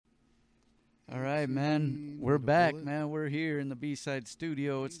All right, man. We're back, man. We're here in the B-Side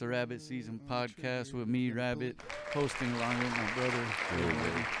studio. It's the Rabbit Season podcast with me, Rabbit, hosting along with my brother.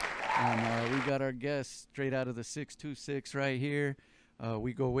 And we got our guest straight out of the 626 right here.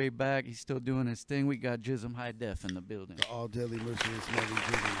 We go way back. He's still doing his thing. We got Jizzm High Def in the building. The all deadly merciless loving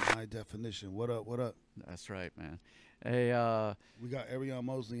Jizzm High Definition. What up? What up? That's right, man. Hey, we got Arion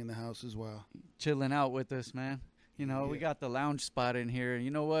Mosley in the house as well. Chilling out with us, man. You know, we got the lounge spot in here.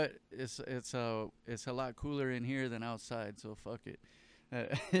 You know what? It's a lot cooler in here than outside, so fuck it.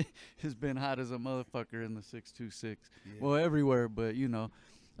 It's been hot as a motherfucker in the 626. Yeah. Well, everywhere, but, you know.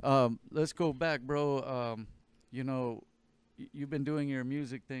 Let's go back, bro. You know, you've been doing your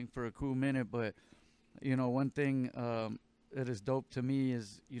music thing for a cool minute, but, you know, one thing that is dope to me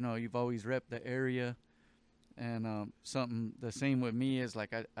is, you know, you've always repped the area. And something the same with me is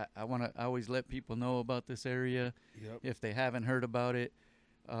like I always let people know about this area if they haven't heard about it.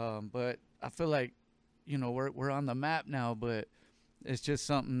 But I feel like, you know, we're on the map now, but it's just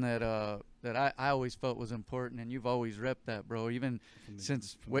something that I always felt was important, and you've always repped that, bro. Even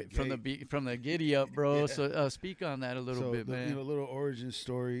from the giddy up, bro. Yeah. So speak on that a little bit, man. You know, a little origin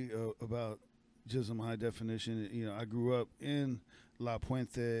story about Jizzm High Definition. You know, I grew up in La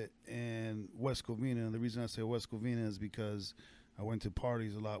Puente and West Covina. And the reason I say West Covina is because I went to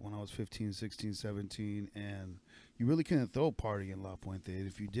parties a lot when I was 15, 16, 17, and you really couldn't throw a party in La Puente.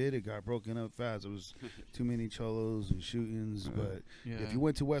 If you did, it got broken up fast. It was too many cholos and shootings. But if you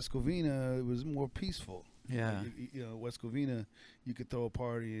went to West Covina, it was more peaceful. Yeah. You know, West Covina, you could throw a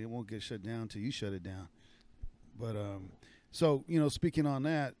party and it won't get shut down till you shut it down. But so, you know, speaking on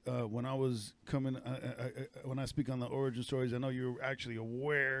that, when I was coming, when I speak on the origin stories, I know you're actually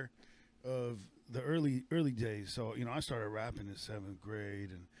aware of the early days. So, you know, I started rapping in 7th grade,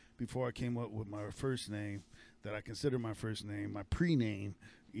 and before I came up with my first name, that I consider my first name, my pre-name,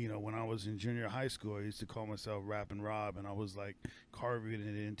 you know, when I was in junior high school, I used to call myself Rappin' Rob, and I was like carving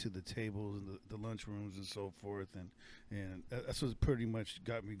it into the tables and the lunchrooms and so forth, and that's what pretty much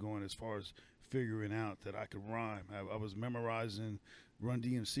got me going as far as figuring out that I could rhyme. I was memorizing Run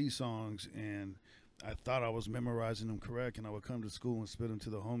DMC songs, and I thought I was memorizing them correct, and I would come to school and spit them to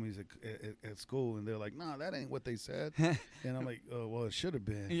the homies at school, and they're like, nah, that ain't what they said. And I'm like, oh, well, it should have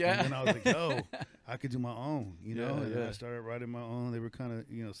been. Yeah. And then I was like, yo, I could do my own, you know? Yeah, and then I started writing my own. They were kind of,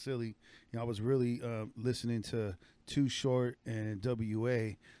 you know, silly. You know, I was really listening to Too Short and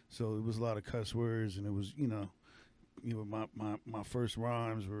WA, so it was a lot of cuss words, and it was, you know, my first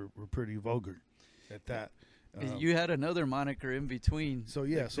rhymes were pretty vulgar at that. You had another moniker in between. So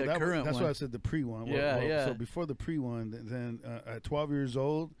yeah, that's why I said the pre one. Yeah. So before the pre one, then at 12 years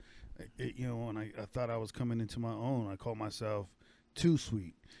old, you know, when I thought I was coming into my own, I called myself Too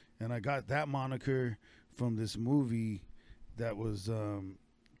Sweet, and I got that moniker from this movie that was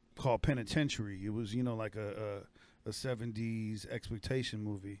called Penitentiary. It was, you know, like a 70s exploitation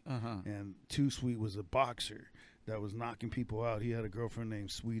movie, and Too Sweet was a boxer that was knocking people out. He had a girlfriend named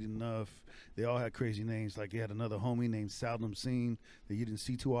Sweet Enough. They all had crazy names. Like, he had another homie named Seldom Seen that you didn't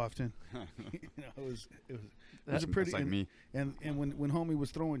see too often. You know, it was a pretty. That's like me. And when homie was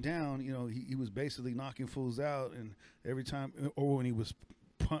throwing down, you know, he was basically knocking fools out. And every time, or when he was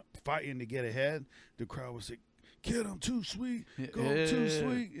fighting to get ahead, the crowd was like, "Kid, I'm too sweet. Go, I'm too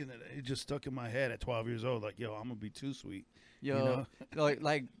sweet." And it just stuck in my head at 12 years old. Like, yo, I'm gonna be too sweet. Yo, you know?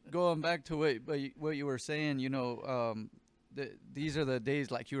 like going back to what you were saying, you know, these are the days,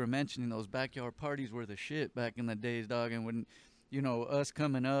 like you were mentioning, those backyard parties were the shit back in the days, dog. And when, you know, us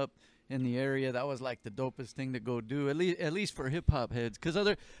coming up in the area, that was like the dopest thing to go do, at least for hip hop heads, because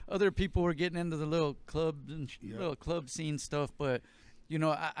other people were getting into the little clubs and little club scene stuff, but you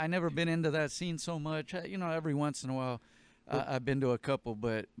know, I never been into that scene so much. You know, every once in a while, I've been to a couple,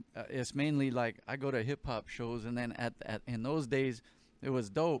 but it's mainly like I go to hip hop shows, and then in those days, it was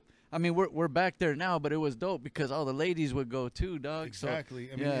dope. I mean, we're back there now, but it was dope because all the ladies would go too, dog. Exactly.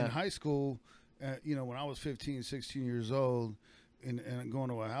 So, I mean, in high school, you know, when I was 15, 16 years old, and going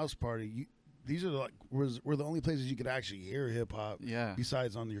to a house party, these are were the only places you could actually hear hip hop. Yeah.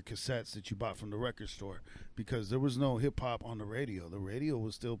 Besides on your cassettes that you bought from the record store, because there was no hip hop on the radio. The radio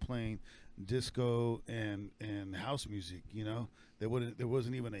was still playing disco and house music. You know, there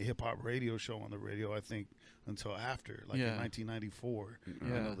wasn't even a hip hop radio show on the radio, I think, until after, like in 1994.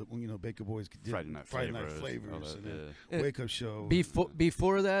 Yeah. You know, Baker Boys did Friday Night Flavors and then Wake Up Show.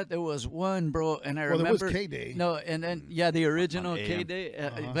 Before that, there was one, bro, and I remember there was K-Day. No, and then the original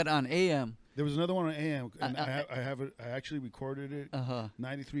K-Day, but on AM. There was another one on AM, and I have it. I actually recorded it.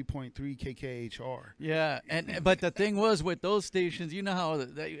 93.3 KKHR. Yeah, but the thing was with those stations, you know how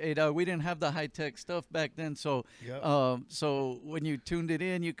we didn't have the high tech stuff back then, so so when you tuned it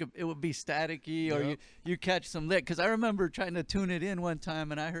in, it would be staticky, or you catch some lick. Because I remember trying to tune it in one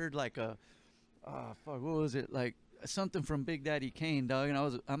time, and I heard like what was it, like something from Big Daddy Kane, dog,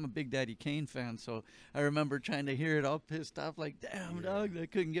 and I'm a Big Daddy Kane fan, so I remember trying to hear it all pissed off, like, damn, dog, I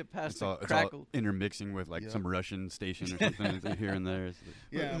couldn't get past the crackle. It's all intermixing with like some Russian station or something here and there.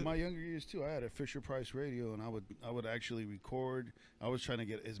 Yeah, in my younger years too, I had a Fisher Price radio, and I would actually record. I was trying to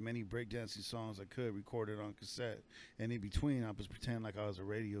get as many breakdancing songs I could recorded on cassette, and in between, I was pretending like I was a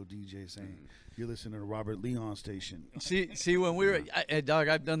radio DJ saying, "You're listening to the Robert Leon station." See, when we were, dog,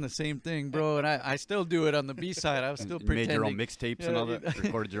 I've done the same thing, bro, and I still do it on the B side. I was still pretending. Made your own mixtapes and all that.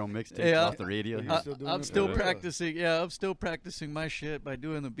 Recorded your own mixtapes off the radio. I'm still practicing. Yeah, I'm still practicing my shit by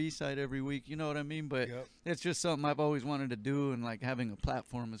doing the B side every week. You know what I mean? But it's just something I've always wanted to do, and like having a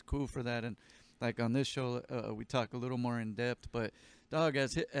platform is cool for that. And like on this show, we talk a little more in depth. But dog,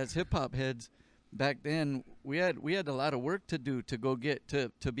 as hip hop heads, back then we had a lot of work to do to go get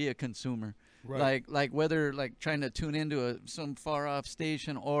to be a consumer. Right. Like whether like trying to tune into some far off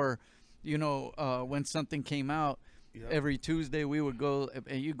station, or when something came out. Every Tuesday we would go,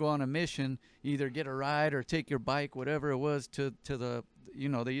 and you go on a mission, you either get a ride or take your bike, whatever it was, to the,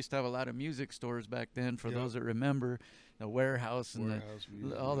 they used to have a lot of music stores back then, for those that remember, the warehouse and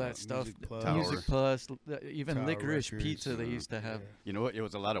all that stuff, Music Plus, even Tower Licorice Records, Pizza they used to have. You know what, it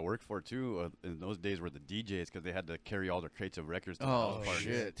was a lot of work for too in those days, were the DJs, because they had to carry all their crates of records to the house parties.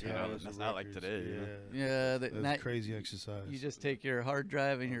 Shit, that's not like today. That's crazy exercise. You just take your hard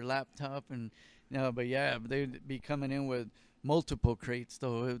drive and your laptop and. No, but they'd be coming in with multiple crates,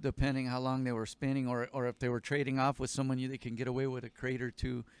 though, depending how long they were spinning, or if they were trading off with someone, they can get away with a crate or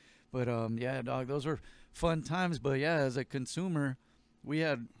two. But dog, those were fun times. But as a consumer, we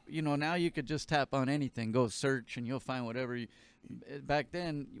had, now you could just tap on anything, go search, and you'll find whatever. Back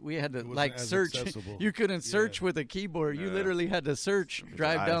then, we had to search. Accessible. You couldn't search with a keyboard. You literally had to search,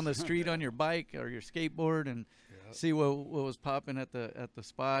 drive down the street on your bike or your skateboard, and see what was popping at the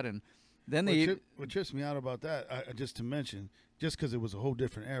spot. And then what trips me out about that, just to mention, just because it was a whole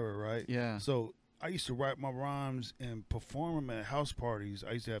different era, right? Yeah. So I used to write my rhymes and perform them at house parties.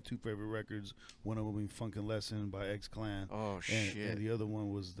 I used to have two favorite records. One of them being Funkin' Lesson by X Clan. Oh, shit. And the other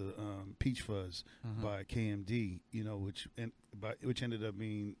one was the Peach Fuzz by KMD, which ended up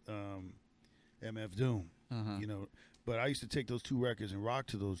being MF Doom, But I used to take those two records and rock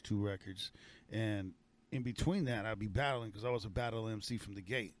to those two records. And in between that, I'd be battling, because I was a battle MC from the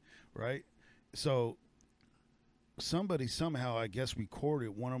gate. Right, so somebody somehow, I guess, recorded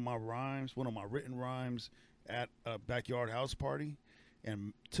one of my written rhymes at a backyard house party,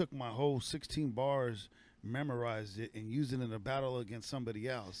 and took my whole 16 bars, memorized it, and used it in a battle against somebody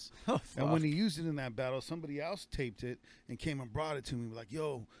else. And when he used it in that battle, somebody else taped it and came and brought it to me, like,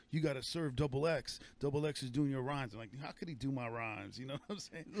 "Yo, you got to serve Double X. Double X is doing your rhymes." I'm like, how could he do my rhymes? You know what I'm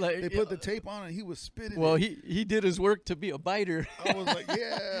saying? Like, they put the tape on and he was spitting. Well, he did his work to be a biter. I was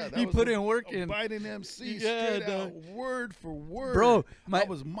like, he put in work in biting MC straight out, word for word. Bro, I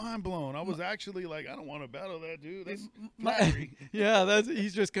was mind blown. I was actually like, I don't want to battle that dude. That's flattery.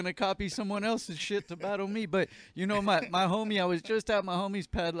 He's just gonna copy someone else's shit to battle me. But my homie, I was just at my homie's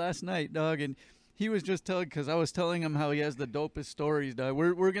pad last night, dog, and he was just telling, because I was telling him how he has the dopest stories, dog.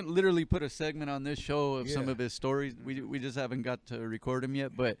 We're gonna literally put a segment on this show of some of his stories. We just haven't got to record him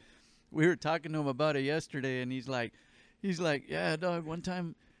yet, but we were talking to him about it yesterday, and he's like, yeah, dog. One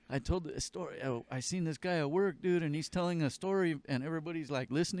time I told a story. I seen this guy at work, dude, and he's telling a story, and everybody's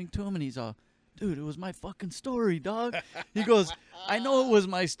like listening to him, and he's all, "Dude, it was my fucking story, dog." He goes, "I know it was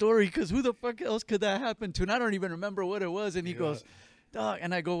my story, because who the fuck else could that happen to?" And I don't even remember what it was. And he goes, "Dog,"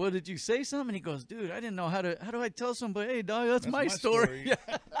 and I go, "What did you say something?" And he goes, "Dude, I didn't know how do I tell somebody, hey, dog, that's my story." Yeah,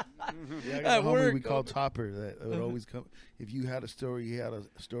 I got a homie we called Topper that would always come. If you had a story, he had a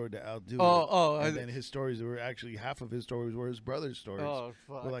story to outdo it. And then his stories were actually, half of his stories were his brother's stories. Oh,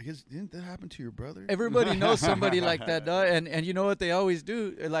 fuck. We're like, didn't that happen to your brother? Everybody knows somebody like that, dog. And you know what they always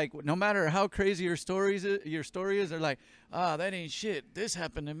do? Like, no matter how crazy your story is, they're like, that ain't shit. This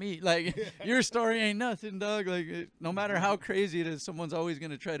happened to me. Like, your story ain't nothing, dog. Like, no matter how crazy it is, someone's always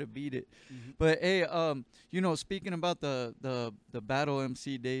gonna try to beat it. But hey, speaking about the battle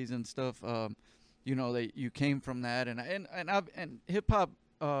MC days and stuff, that you came from that, and hip hop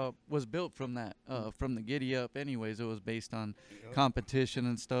was built from that, from the Giddy Up. Anyways, it was based on competition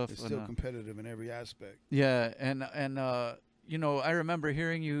and stuff. It's still competitive in every aspect. Yeah, and I remember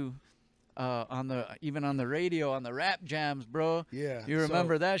hearing you on the even on the radio on the rap jams, bro. Yeah, You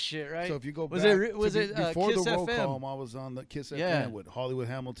remember that shit, right? So if you go was back, was it before Kiss the roll FM? call, I was on the Kiss Yeah. FM with Hollywood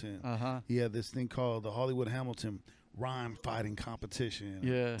Hamilton. He had this thing called the Hollywood Hamilton Rhyme Fighting Competition.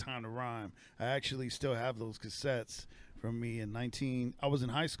 Yeah. Time to Rhyme. I actually still have those cassettes from me in 19. I was in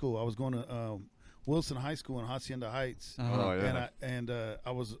high school. I was going to Wilson High School in Hacienda Heights. Oh yeah. And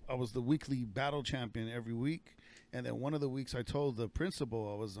I was the weekly battle champion every week. And then one of the weeks I told the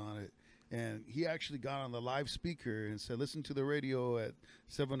principal I was on it. And he actually got on the live speaker and said, listen to the radio at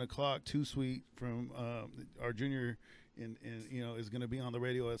 7 o'clock. Too Sweet from our junior is going to be on the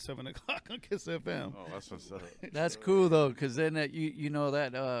radio at 7 o'clock on Kiss FM. Oh, that's what's up. That's cool though, because then you know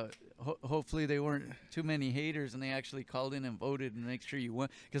that hopefully they weren't too many haters and they actually called in and voted and make sure you won.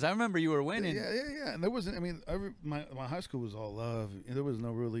 Because I remember you were winning. Yeah. And there wasn't. I mean, my high school was all love. There was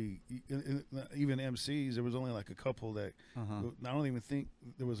no really even MCs. There was only like a couple that I don't even think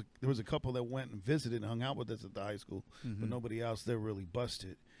there was a couple that went and visited and hung out with us at the high school, but nobody else there really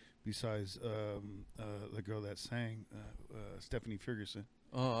busted. Besides the girl that sang, Stephanie Ferguson.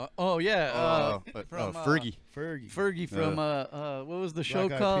 Oh yeah. From Fergie. Fergie from what was the show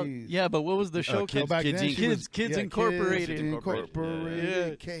Black Eyed called? Peas. Yeah, but what was the show Kids- called? Back Kids then Inc. she was- Kids yeah, Incorporated. Kids Incorporated.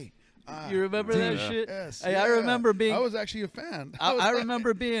 Yeah. K. You remember that shit? Yes, Hey, I remember being. I was actually a fan. I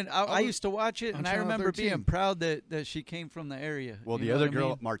remember being. I was used to watch it, on and I Channel remember 13. being proud that she came from the area. Well, You the know other what I girl,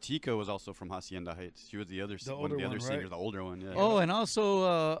 mean? Martika, was also from Hacienda Heights. She was the other, The one older of the other one, singers, right? the older one. Yeah. Oh, and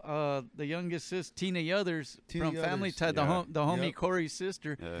also the youngest sis, Tina Yothers from Yothers, Family Ties, yeah. the homie Yep. Corey's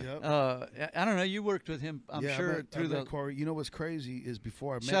sister. Yeah. Yep. I don't know. You worked with him, I'm Yeah, sure, I met through the. Corey. You know what's crazy is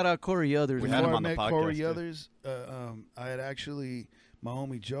before I met Shout out Corey Yothers. We had him before I on the met podcast, Corey too. Others, I had actually, my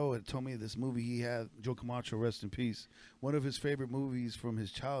homie Joe had told me this movie he had, Joe Camacho, rest in peace. One of his favorite movies from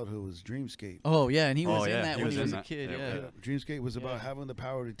his childhood was Dreamscape. Oh yeah, and he was Oh, in yeah, that he when was he in was a that. kid. Yeah, Yeah. yeah. Dreamscape was about Yeah. having the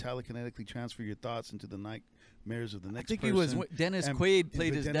power to telekinetically transfer your thoughts into the nightmares of the I next think person. he was Dennis And- Quaid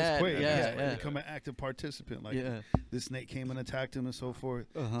played his Dennis dad. Quaid, Yeah, and yeah. become an active participant. Like Yeah. this snake came and attacked him and so forth.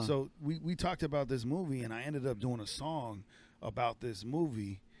 Uh-huh. So we talked about this movie, and I ended up doing a song about this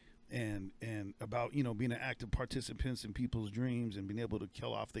movie. And about being an active participants in people's dreams and being able to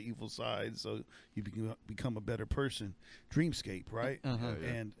kill off the evil side so you become a better person. Dreamscape, right? Uh-huh.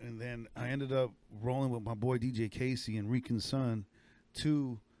 Yeah. And then I ended up rolling with my boy DJ Casey and Rican's son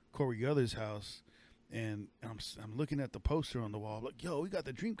to Corey Yothers' house, and I'm looking at the poster on the wall, like, yo, we got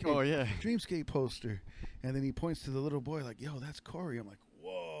the Dreamscape poster, and then he points to the little boy, like, yo, that's Corey. I'm like,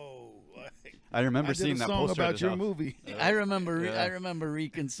 whoa. Like, I remember I did seeing a that song poster at about his your house. movie. I remember Yeah. I remember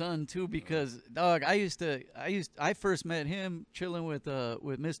Rican's son too, because dog, I first met him chilling with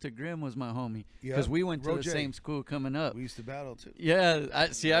Mr. Grimm was my homie, because Yep. we went to Roger. the same school coming up. We used to battle too. Yeah,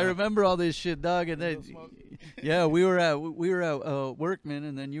 I remember all this shit, dog, and then yeah, we were at Workman,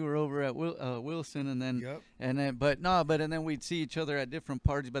 and then you were over at Wilson, and then Yep. and then we'd see each other at different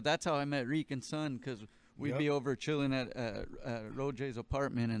parties. But that's how I met Rican's son, because we'd Yep. be over chilling at Roger's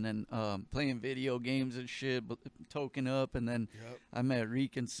apartment, and then playing video games and shit, token up, and then Yep. I met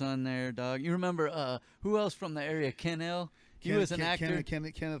Rican's son there, dog. You remember who else from the area? Ken L. He was an actor.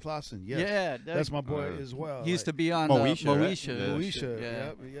 Kenneth Lawson. Yes. Yeah, That's my boy as well. He used to be on Moesha, right? Moesha. Yeah. Moesha.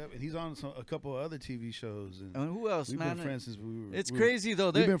 Yeah. Yep. And he's on a couple of other TV shows. And And who else, we've man? been friends since we were. It's crazy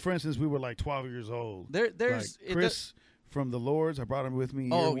though. We've been friends since we were like 12 years old. There's Like Chris from the Lords. I brought him with me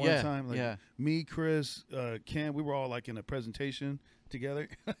here one time. Like yeah. me, Chris, Ken. We were all like in a presentation together.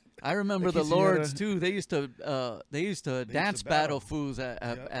 I remember Like the you see Lords that, too. They used to dance battle. battle fools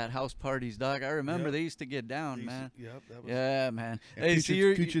at house parties, dog. I remember Yep. they used to get down, man. Yep. That was, Yeah, man. and Hey, Future, see,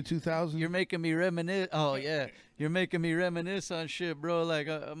 you're Future 2000. you're making me reminisce. Oh yeah, you're making me reminisce on shit, bro. Like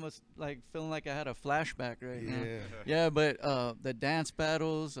I must like feeling like I had a flashback right now. yeah. Yeah, but the dance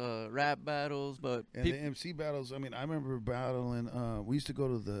battles, rap battles, but And the MC battles. I mean, I remember battling. We used to go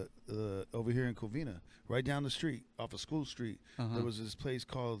to the over here in Covina, right down the street, off of School Street. Uh-huh. There was this place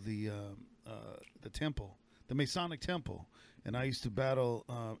called the Temple, the Masonic Temple, and I used to battle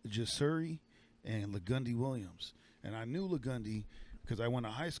Jasuri and Lagundi Williams. And I knew Lagundi because I went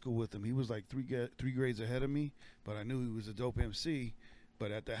to high school with him. He was like three grades ahead of me, but I knew he was a dope MC.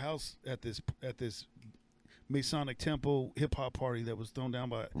 But at the house at this Masonic Temple hip hop party that was thrown down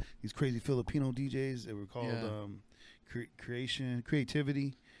by these crazy Filipino DJs. They were called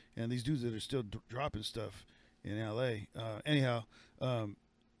Creativity, and these dudes that are still dropping stuff in LA. Anyhow,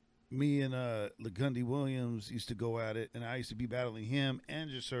 me and Lagundi Williams used to go at it, and I used to be battling him and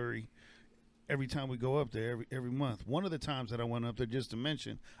Jasuri every time we go up there every month. One of the times that I went up there, just to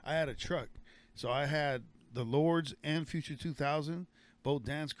mention, I had a truck, so I had the Lords and Future 2000, both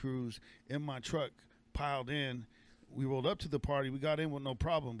dance crews, in my truck piled in we rolled up to the party. We got in with no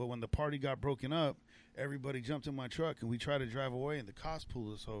problem. But when the party got broken up, everybody jumped in my truck, and we tried to drive away, and the cops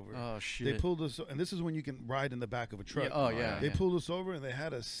pulled us over. Oh, shit. They pulled us, and this is when you can ride in the back of a truck. Yeah, oh, yeah. They pulled us over, and they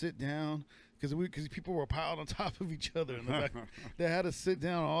had us sit down because people were piled on top of each other in the back. They had us sit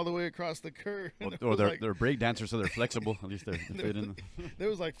down all the way across the curb. Or they're break dancers, so they're flexible. At least they fit in. There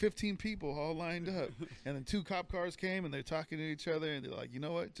was like 15 people all lined up, and then 2 cop cars came, and they're talking to each other, and they're like, you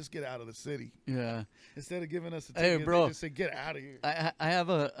know what? Just get out of the city. Yeah. Instead of giving us a Hey, ticket, bro. they just say, get out of here. I have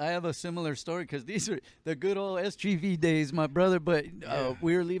a similar story because these are the good old SGV days, my brother. But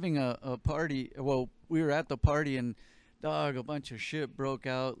we were leaving a party. Well, we were at the party, and dog, a bunch of shit broke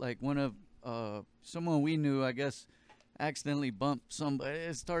out. Like one of someone we knew, I guess, accidentally bumped somebody.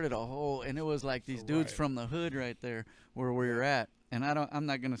 It started a whole, and it was like these dudes from the hood right there where we were at. And I'm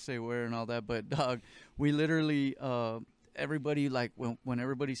not gonna say where and all that, but dog, we literally everybody, like when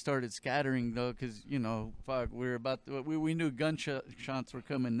everybody started scattering though, because fuck, we were about to, we knew gunshots were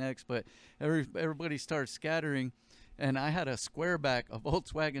coming next, but everybody started scattering, and I had a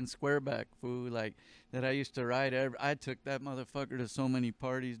Volkswagen squareback, fool, like that I used to ride. I took that motherfucker to so many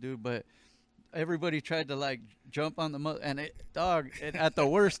parties, dude, but everybody tried to like jump on and at the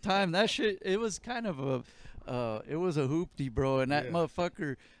worst time, that shit, it was kind of it was a hoopty, bro, and that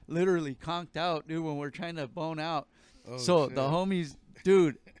motherfucker literally conked out, dude, when we're trying to bone out. Oh, so shit. The homies,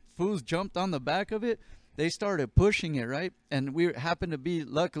 dude, fools jumped on the back of it. They started pushing it, right? And we happened to be,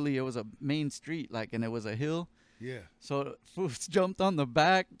 luckily, it was a main street, like, and it was a hill. Yeah. So fools jumped on the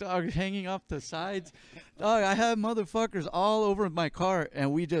back, dog, hanging off the sides. Dog, I had motherfuckers all over my car,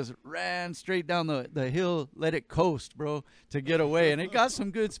 and we just ran straight down the hill, let it coast, bro, to get away. And it got some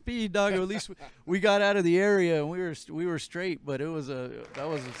good speed, dog. At least we got out of the area, and we were straight. But that was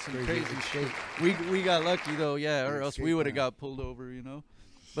some crazy shit. We got lucky though, yeah, or else we would have got pulled over,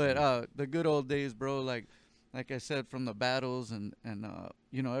 But the good old days, bro. Like I said, from the battles and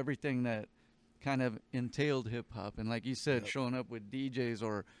everything that kind of entailed hip hop, and like you said, showing up with DJs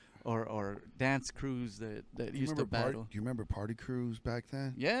or dance crews that used to battle. Do you remember party crews back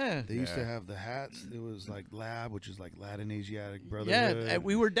then? Yeah. They used to have the hats. It was like Lab, which is like Latin Asiatic Brotherhood. Yeah,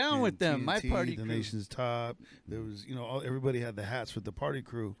 we were down with them. TNT, my party the crew. Nation's Top. There was, everybody had the hats with the party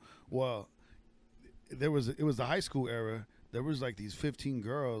crew. Well, it was the high school era. There was like these 15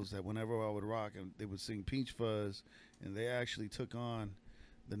 girls that whenever I would rock, and they would sing Peach Fuzz, and they actually took on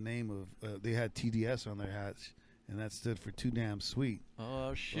the name of they had TDS on their hats, and that stood for Too Damn Sweet.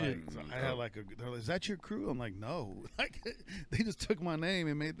 Oh shit! I had they're like, is that your crew? I'm like, no. Like, they just took my name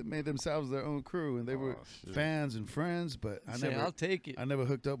and made themselves their own crew, and they were fans and friends. But I'll take it. I never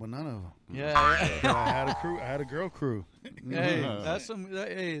hooked up with none of them. Yeah. I had a crew. I had a girl crew. Hey, that's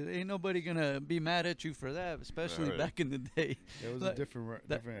Hey, ain't nobody gonna be mad at you for that, especially back in the day. It was a different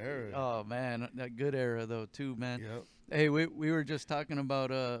era. Oh man, that good era though too, man. Yep. Hey, we were just talking about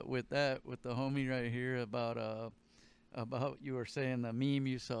with the homie right here about you were saying the meme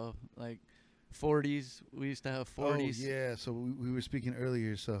you saw, like 40s. We used to have 40s. Oh yeah, so we were speaking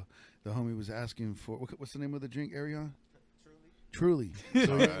earlier. So the homie was asking for what's the name of the drink, Arion? Truly.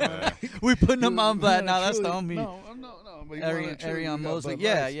 So, we putting them on black now. That's the homie. No. Arion Mosley.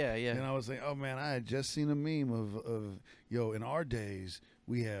 Yeah. And I was saying, oh man, I had just seen a meme of in our days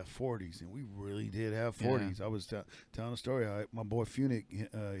we had 40s, and we really did have 40s. Yeah. I was telling a story. My boy Funic,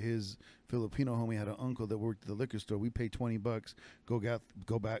 his Filipino homie had an uncle that worked at the liquor store. We paid $20, go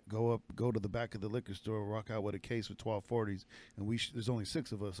to the back of the liquor store, rock out with a case with 12 40s, and there's only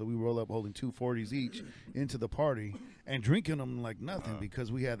 6 of us, so we roll up holding 2 40s each into the party and drinking them like nothing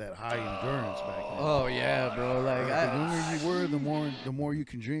because we had that high endurance back then. Oh yeah, bro. Like the younger you were, the more you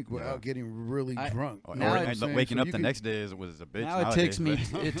can drink without getting really drunk. Waking up the next day was a bitch. Now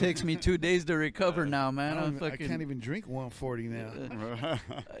it takes me 2 days to recover now, man. I can't even drink 140 now.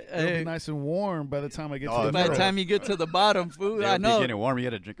 It'll be nice and warm by the time I get to the by the time you get to the bottom, food. I know. Getting warm, you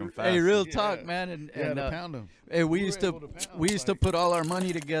got to drink them fast. Hey, real talk, man. And pound them. Hey, we used to put all our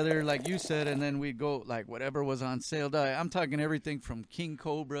money together, like you said, and then we'd go like whatever was on sale. I'm talking everything from King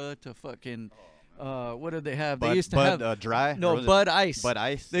Cobra to fucking. What did they have? They used to have dry. No, Bud Ice. Bud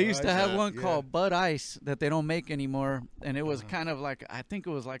Ice. They used to have one called Bud Ice that they don't make anymore, and it was kind of like, I think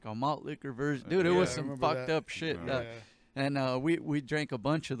it was like a malt liquor version. Dude, it was some fucked up shit. And we drank a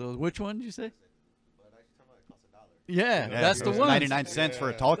bunch of those. Which one did you say? Yeah, that's the one. 99 cents for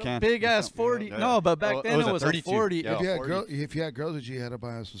a tall can. Big ass 40. Yeah. No, but back then it was a 40. Yeah, if you had girls that you had to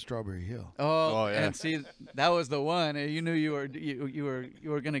buy us some Strawberry Hill. Oh, yeah. And see, that was the one. You knew you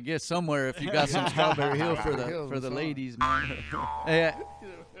were gonna get somewhere if you got some Strawberry Hill for the ladies, man.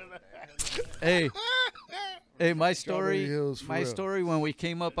 Hey, Hey, my Strawberry story. Hills, for My real. story when we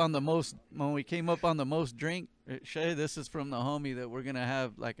came up on the most drink. Shay, this is from the homie that we're gonna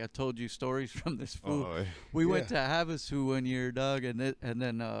have. Like I told you, stories from this fool. Oh, We went to Yeah. Havasu one year, dog, and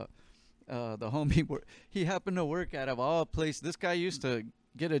then the homie he happened to work out of all places. This guy used to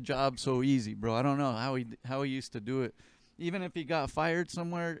get a job so easy, bro. I don't know how he used to do it. Even if he got fired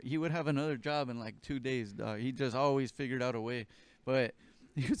somewhere, he would have another job in like 2 days, dog. He just always figured out a way. But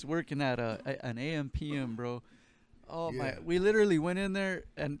he was working at an AM PM, bro. Oh my! Yeah. We literally went in there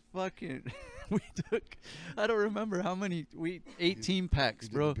and fucking we took. I don't remember how many. 18 packs, You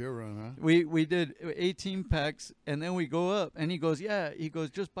did bro. the beer run, huh? We did 18 packs, and then we go up, and he goes, yeah. He goes,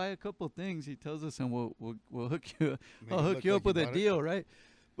 just buy a couple things. He tells us, and we'll hook you. Make I'll it hook look you like up with you a bought it. deal, right?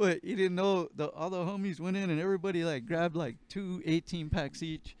 But he didn't know all the homies went in, and everybody like grabbed like 2 18 packs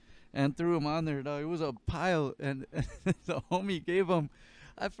each, and threw them on there, dog. It was a pile, and the homie gave him.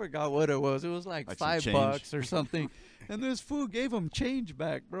 I forgot what it was. It was like Like some $5 change. or something. And this fool gave him change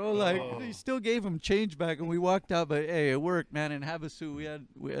back, bro. Like he still gave him change back, and we walked out. But hey, it worked, man. In Havasu,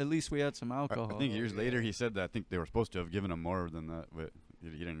 at least we had some alcohol. I think years later he said that I think they were supposed to have given him more than that, but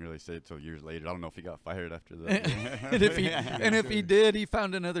he didn't really say it till years later. I don't know if he got fired after that. and if he did, he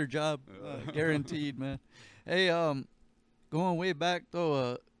found another job, guaranteed, man. Hey, going way back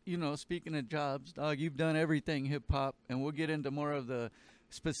though, speaking of jobs, dog, you've done everything hip hop, and we'll get into more of the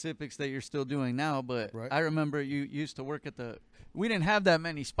specifics that you're still doing now. But Right. I remember you used to work at we didn't have that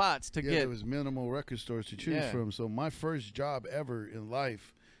many spots to Yeah, get. there was minimal record stores to choose Yeah. from. So my first job ever in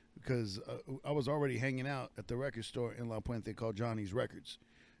life, because I was already hanging out at the record store in La Puente called Johnny's Records.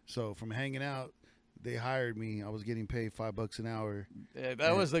 So from hanging out, they hired me. I was getting paid $5 an hour. Yeah,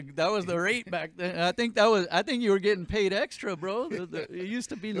 that was the rate back then. I think you were getting paid extra, bro. It used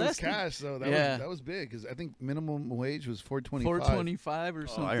to be It less was cash, though. That was big because I think minimum wage was $4.25. $4.25 or Oh,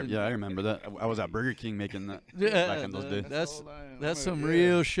 something. I remember that. I was at Burger King making that Yeah, back in those days. that's some Yeah.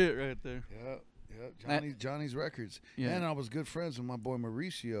 real shit right there. Yeah, Johnny's Records. Yeah. And I was good friends with my boy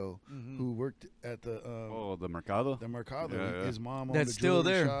Mauricio, Mhm. who worked at the The Mercado. Mercado. Yeah. His mom owned That's a still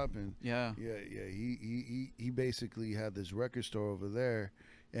jewelry there. shop, and Yeah. yeah. He basically had this record store over there,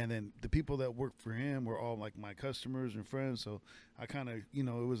 and then the people that worked for him were all like my customers and friends. So I kind of,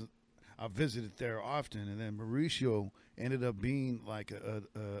 I visited there often, and then Mauricio ended up being like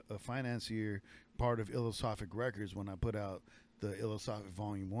a financier, part of Illosophic Records when I put out the Illosophic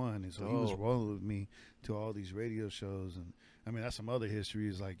Volume 1, and so he was Oh. rolling with me to all these radio shows, and I mean that's some other history.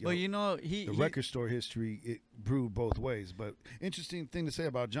 Is like, Well, the record store history, it brewed both ways. But interesting thing to say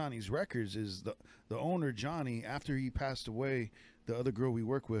about Johnny's Records is the owner, Johnny, after he passed away, the other girl we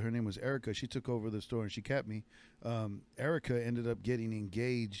worked with, her name was Erica. She took over the store and she kept me. Erica ended up getting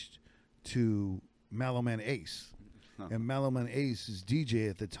engaged to Mellow Man Ace. Huh. And Mellow Man Ace's DJ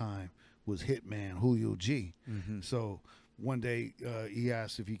at the time was Hitman Julio G. Mhm. So one day he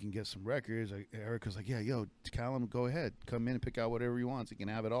asked if he can get some records. Erica's like, yeah, yo, tell him, go ahead. Come in and pick out whatever he wants. He can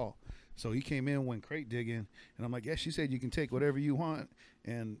have it all. So he came in, went crate digging, and I'm like, yeah, she said you can take whatever you want.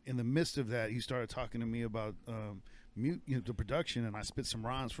 And in the midst of that, he started talking to me about the production, and I spit some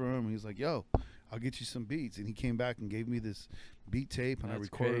rhymes for him. And he's like, yo, I'll get you some beats. And he came back and gave me this beat tape, and I That's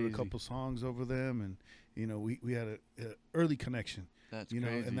recorded crazy. a couple songs over them. And, we had a early connection. That's And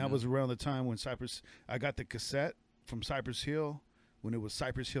crazy, that man. was around the time when I got the cassette from Cypress Hill when it was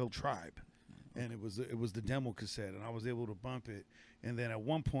Cypress Hill Tribe, and it was the demo cassette, and I was able to bump it. And then at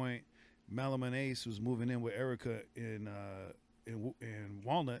one point, Malaman Ace was moving in with Erica in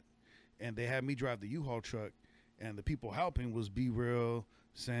Walnut, and they had me drive the U-Haul truck, and the people helping was Be Real,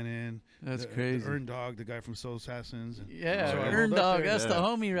 Senin, That's the crazy. Earn Dog, the guy from Soul Assassins. And Yeah, so I Earn rolled up Dog. there. That's the Yeah.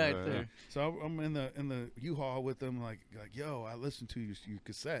 homie right Yeah. there. So I'm in the U-Haul with them, like yo, I listened to your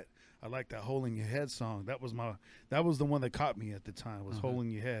cassette. I like that "Hole in Your Head" song. That was the one that caught me at the time. Was "Hole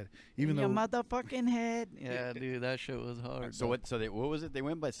in Your Head," even Your though motherfucking head. Yeah, dude, that shit was hard. So what? So what was it? They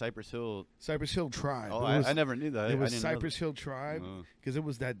went by Cypress Hill. Cypress Hill Tribe. Oh, It was- I never knew that. It I was didn't know Cypress Hill Tribe Oh. because it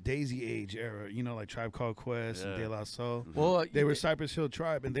was that Daisy Age era. Like Tribe Called Quest and Yeah. De La Soul. Well, They were Cypress Hill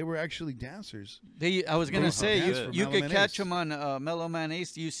Tribe, and they were actually dancers. I was gonna They say danced you, for you Mellow could Man catch Ace. him on Mellow Man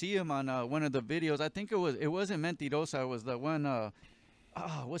Ace. You see him on one of the videos. I think it wasn't Mentirosa. It was the one.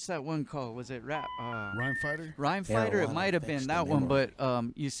 What's that one called? Was it Rap? Rhyme Fighter. Rhyme Fighter. It might have been that one, but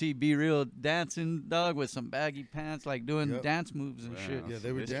you see Be Real dancing, dog, with some baggy pants, like doing Yep. dance moves and Wow. shit. Yeah,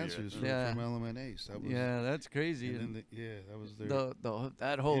 they were history right dancers there. for, Yeah. for Mellow Man Ace. That was, Yeah, that's crazy. And then that was their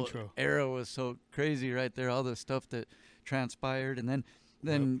That whole intro. era was so crazy right there. All the stuff that transpired, and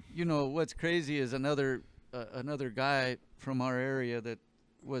then what's crazy is another guy from our area that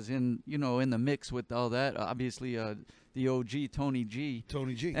was in the mix with all that. Obviously, the OG Tony G.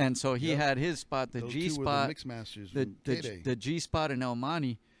 Tony G. And so he had his spot, the Those G two were spot, the mix masters from K-Day. the G spot in El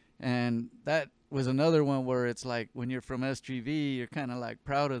Monte, and that was another one where it's like when you're from SGV, you're kind of like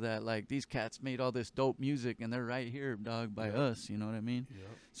proud of that. Like these cats made all this dope music, and they're right here, dog, by us. You know what I mean? Yep.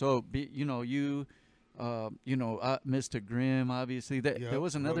 So Mr. Grimm, obviously. There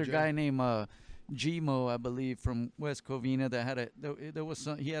was another Roger. guy named Gmo, I believe, from West Covina that had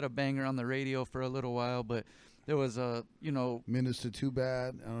he had a banger on the radio for a little while, but there was Minister Too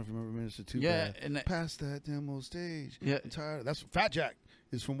Bad. I don't know if you remember Minister Too Bad. And Past that demo stage. Yeah. I'm tired. That's Fat Jack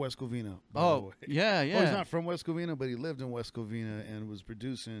is from West Covina. Yeah. Well, he's not from West Covina, but he lived in West Covina and was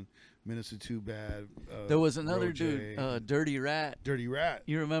producing Minister Too Bad. There was another Roger, dude, Dirty Rat. Dirty Rat.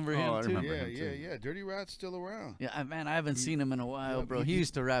 You remember him I too? remember him too. Yeah. Dirty Rat's still around. Yeah, man, I haven't seen him in a while, Yep, bro. He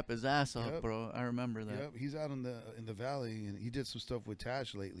used to rap his ass off, Yep. bro. I remember that. Yep, he's out in the valley, and he did some stuff with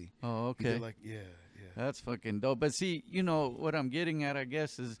Tash lately. Oh, He okay. did yeah. That's fucking dope. But see, what I'm getting at, I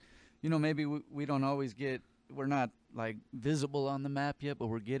guess, is, maybe we don't always we're not like visible on the map yet, but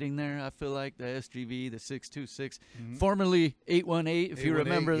we're getting there. I feel like the SGV, the 626, formerly 818, if you 818,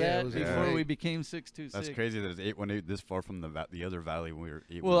 remember yeah, it that, was before 818. we became 626. That's crazy that it's 818 this far from the other valley when we were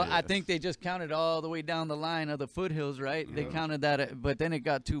 818. Well, I think they just counted all the way down the line of the foothills, right? They counted that, but then it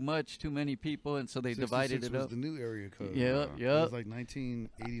got too many people, and so they divided 66 it was up. the new area code. Yeah, It yeah. was like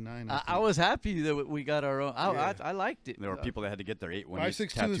 1989. I was happy that we got our own. Yeah. I liked it. there were people that had to get their 818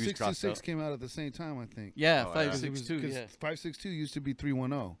 562 and tattoos crossed 626 out. came out at the same time, I think. Yeah, Oh, yeah. 562. Because Yeah. 562 used to be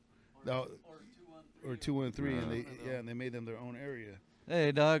 310. Or 213, and they made them their own area.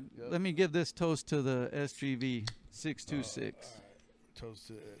 Hey, dog. Let me give this toast to the SGV 626. Toast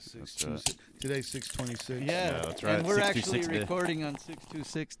to 626. Today's 626. Yeah, that's right. And we're 626 actually day. recording on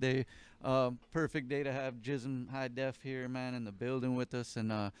 626 day. Perfect day to have Jizzm High Def here, man, in the building with us.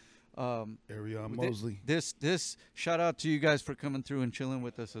 And Arion Mosley. This shout out to you guys for coming through and chilling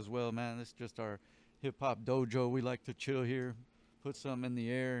with us as well, man. This is just our hip hop dojo. We like to chill here, put something in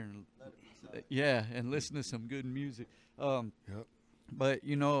the air, and and listen to some good music. Yep. But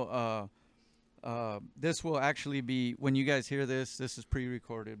this will actually be, when you guys hear this is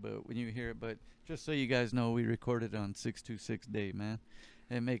pre-recorded, but when you hear it, but just so you guys know, we recorded on 626 day, man.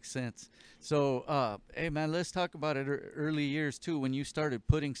 It makes sense. So, hey, man, let's talk about it early years, too. When you started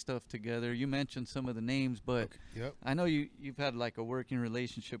putting stuff together, you mentioned some of the names, but Yep. I know you've had, like, a working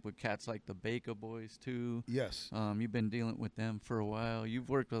relationship with cats like the Baker Boys, too. Yes. You've been dealing with them for a while. You've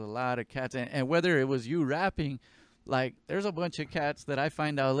worked with a lot of cats. And whether it was you rapping, like, there's a bunch of cats that I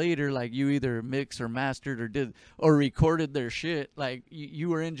find out later, like, you either mixed or mastered or recorded their shit. Like, you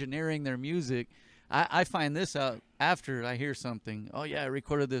were engineering their music. I find this out after I hear something. Oh yeah, I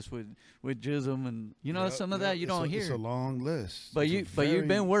recorded this with Jizzm, and some of that you don't hear. It's a long list. But you've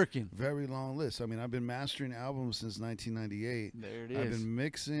been working. Very long list. I mean, I've been mastering albums since 1998. There it is. I've been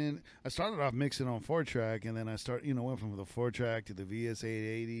mixing. I started off mixing on 4-track, and then I went from the 4-track to the VS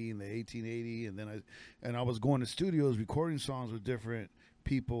 880 and the 1880, and I was going to studios recording songs with different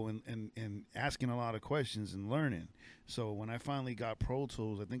people and asking a lot of questions and learning. So when I finally got Pro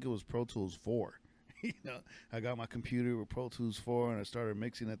Tools, I think it was Pro Tools 4. I got my computer with Pro Tools 4, and I started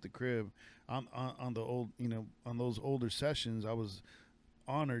mixing at the crib. On the old, on those older sessions, I was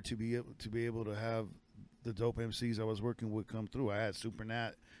honored to be able to have the dope MCs I was working with come through. I had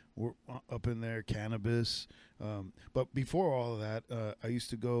Supernat up in there, Cannabis. But before all of that, I used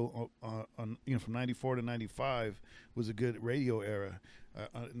to go on from 94 to 95 was a good radio era.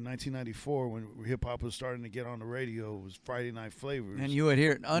 In 1994, when hip hop was starting to get on the radio, it was Friday Night Flavors. And you would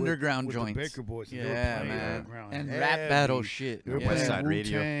hear it underground with joints. The Baker Boys. Yeah, they were playing man. underground And heavy. rap battle shit. They were Yeah. playing West Side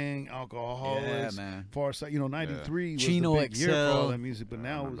Radio. Wu-Tang, Alcoholics, Yeah, man. Far Side. 93 was Chino the big year for all XL. that music, but Yeah, I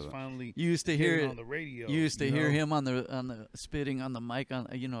now it remember was that. finally You used to hear getting it on the radio. You used to hear know? him on the spitting on the mic on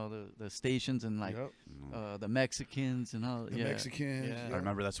the stations and like Yep. the Mexicans and all. The yeah. Mexicans. Yeah. I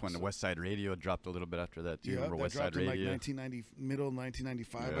remember that's when the West Side Radio dropped a little bit after that too. Yeah, Remember that West dropped Side in like Radio? 1990, middle 1995,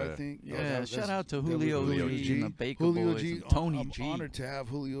 Yeah. I think. Yeah, shout out to that was Julio G and the Baker Julio Boys G. and Tony I'm G. honored to have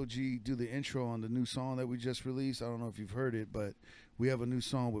Julio G do the intro on the new song that we just released. I don't know if you've heard it, but we have a new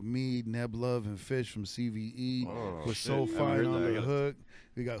song with me, Neb Love, and Fish from CVE. Oh, with shit. So I haven't Fine heard on that. I the gotta- hook.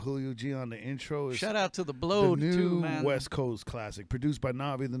 We got Julio G on the intro. It's Shout out to the the Blow new too, man. West Coast classic, produced by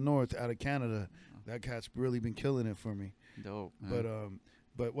Navi the North out of Canada. That cat's really been killing it for me. Dope. Man.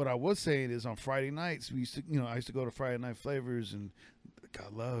 But what I was saying is on Friday nights, we used to, I used to go to Friday Night Flavors, and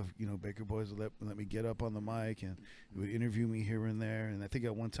God love, Baker Boys would let me get up on the mic and would interview me here and there. And I think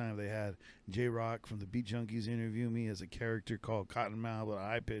at one time they had J Rock from the Beat Junkies interview me as a character called Cottonmouth with a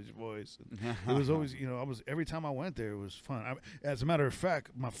high pitched voice. And it was always, every time I went there, it was fun. As a matter of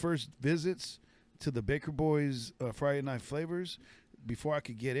fact, my first visits to the Baker Boys Friday Night Flavors, before I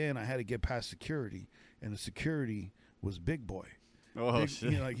could get in, I had to get past security, and the security was Big Boy. Oh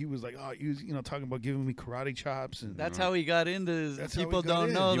shit! You know, like he was like, oh, he was, you know, talking about giving me karate chops, and That's how he got into. That's how he People got don't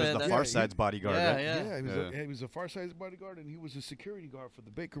in. know He was that. the that- Far Side's bodyguard. Yeah, right? yeah. he was a Far Side's bodyguard, and he was a security guard for the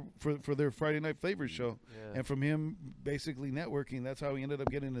Baker for their Friday Night Flavors show. Yeah. And from him basically networking, that's how he ended up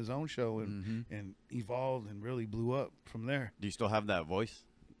getting his own show and Mhm. and evolved and really blew up from there. Do you still have that voice,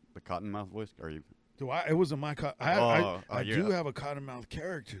 the Cottonmouth voice? Or you? Do I? It wasn't my. I do have a cottonmouth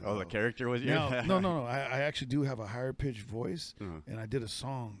character. Oh, the though. character was you? Now, no. I actually do have a higher pitched voice, Uh-huh. and I did a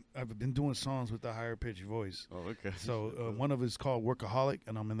song. I've been doing songs with the higher pitched voice. Oh, okay. So one of it's called Workaholic,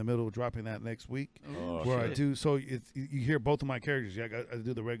 and I'm in the middle of dropping that next week. Oh, Where I shit. do so, you hear both of my characters. Yeah, I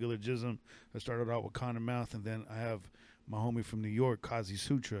do the regular Jizzm. I started out with Cottonmouth, and then I have my homie from New York, Kazi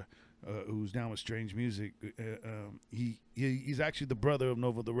Sutra, who's down with Strange Music. He's actually the brother of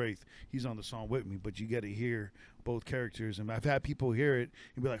Nova the Wraith. He's on the song with me, but you get to hear both characters, and I've had people hear it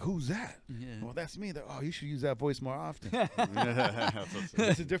and be like, "Who's that?" Yeah. Well, that's me. They're, oh, you should use that voice more often. That's what's up.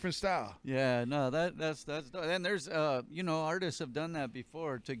 It's a different style. Yeah, no, that's and there's you know, artists have done that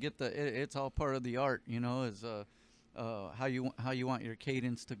before to get it's all part of the art, you know, is how you want your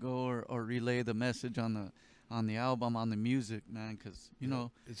cadence to go or relay the message on the album, on the music, man, because you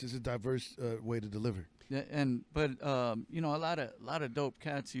know It's just a diverse way to deliver. but you know, a lot of dope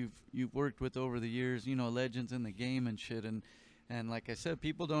cats you've worked with over the years, you know, legends in the game and shit, and like I said,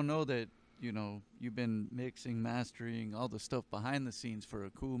 people don't know that, you know, you've been mixing, mastering, all the stuff behind the scenes for a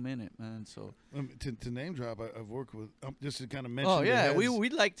cool minute, man. So To name drop, I've worked with just to kind of mention. oh the yeah, heads,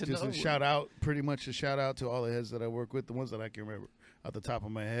 we'd like to just know. a shout out, pretty much a shout out to all the heads that I work with, the ones that I can remember off the top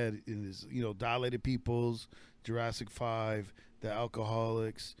of my head. Is, you know, Dilated Peoples, Jurassic 5, The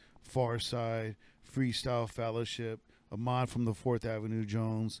Alcoholics, Far Side, Freestyle Fellowship, Ahmad from the 4th Avenue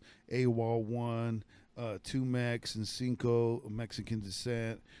Jones, AWOL 1, Two Mex and Cinco, Mexican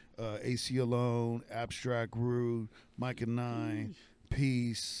Descent, AC Alone, Abstract Rude, Mike and Nine,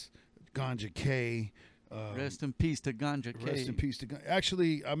 Peace, Ganja K. Rest in peace to Ganja K. Rest in peace to Ganja.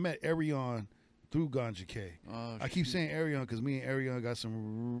 Actually, I met Arion through Ganja K. Oh, I keep shit. saying Arion because me and Arion got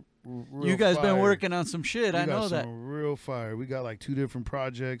some real You guys fire. been working on some shit. We I know got that. some real fire. We got like 2 different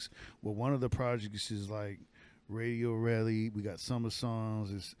projects. Well, one of the projects is like Radio Rally. We got summer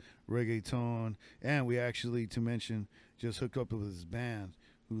songs. It's reggaeton. And we actually, to mention, just hooked up with this band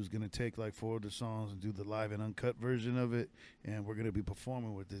who's going to take like 4 of the songs and do the live and uncut version of it. And we're going to be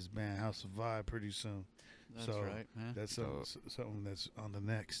performing with this band, House of Vibe, pretty soon. That's so right, man. That's something that's on the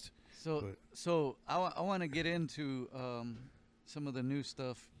next. So I want to get into some of the new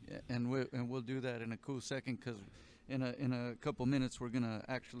stuff, and we'll do that in a cool second, because in a couple minutes we're gonna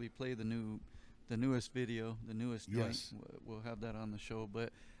actually play the newest video, the newest joint. Yes. We'll have that on the show.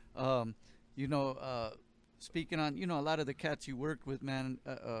 But you know, speaking on, you know, a lot of the cats you worked with, man,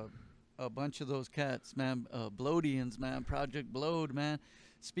 a bunch of those cats, man, Bloadians, man, Project Blowed, man.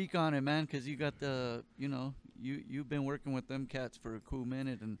 Speak on it, man, because you got the, you know, you've been working with them cats for a cool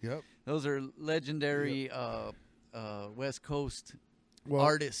minute, and Yep. those are legendary West Coast Well,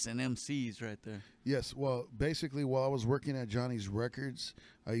 artists and MCs right there. Yes. Well, basically, while I was working at Johnny's Records,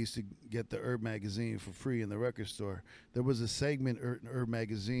 I used to get the Herb magazine for free in the record store. There was a segment in Herb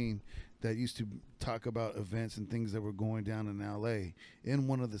magazine that used to talk about events and things that were going down in L.A. In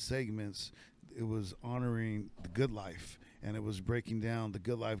one of the segments, it was honoring the Good Life, and it was breaking down the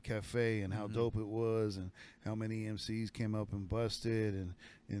Good Life Cafe and how dope it was, and how many MCs came up and busted,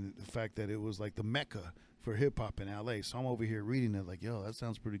 and the fact that it was like the Mecca for hip hop in LA. So I'm over here reading it like, yo, that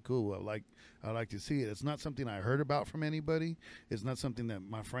sounds pretty cool. I like to see it. It's not something I heard about from anybody. It's not something that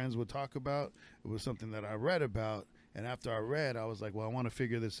my friends would talk about. It was something that I read about. And after I read, I was like, well, I want to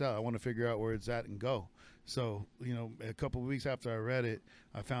figure this out. I want to figure out where it's at and go. So, you know, a couple of weeks after I read it,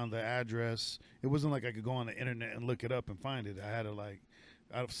 I found the address. It wasn't like I could go on the internet and look it up and find it. I had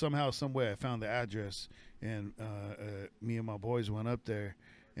to somehow, some way I found the address, and me and my boys went up there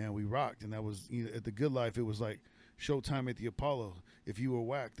and we rocked. And that was, you know, at the Good Life, it was like showtime at the Apollo. If you were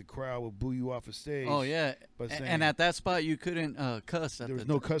whack, the crowd would boo you off a stage. Oh yeah, and at that spot you couldn't cuss. There was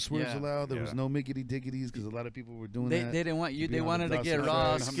no cuss words yeah. allowed. There was Yeah. no miggity diggities because a lot of people were doing They that. didn't want you. be They on the wanted to dust get of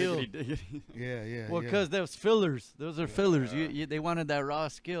raw fire. skill. Yeah. Well, yeah. because those fillers, those are fillers. They wanted that raw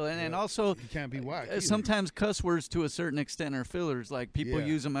skill, and also you can't be whack. either, sometimes cuss words to a certain extent are fillers. Like people Yeah.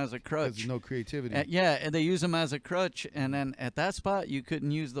 use them as a 'cause crutch. there's no creativity. Yeah, and they use them as a crutch, and then at that spot you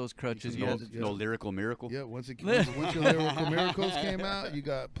couldn't use those crutches. You No, had to no lyrical miracle. Yeah, once it once your Lyrical Miracles came out, you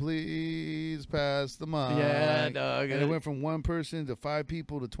got Please Pass the Mic. Yeah, dog. And it went from 1 person to 5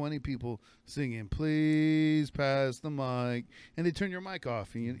 people to 20 people singing Please Pass the Mic. And they turned your mic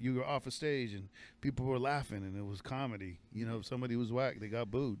off, and you were off a stage, and people were laughing, and it was comedy. You know, if somebody was whack, they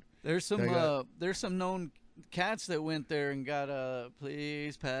got booed. There's some known cats that went there and got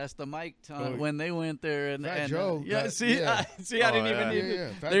please pass the mic when they went there and Fat Joe, I didn't even need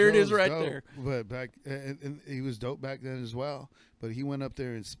it. Fat There it is Joe's right dope, there. But back and he was dope back then as well. But he went up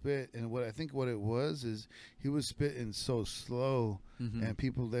there and spit, and what it was is he was spitting so slow, and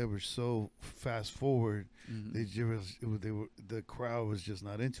people there were so fast forward. The crowd was just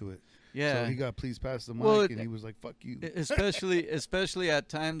not into it. Yeah, so he got Please Pass the Mic, and he was like, "Fuck you." Especially at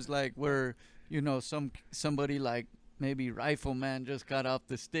times like where somebody like maybe Rifleman just got off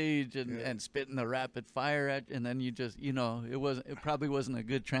the stage and spitting the rapid fire and then you just it probably wasn't a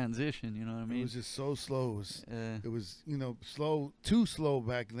good transition. You know what I mean? It was just so slow. It was slow. Too slow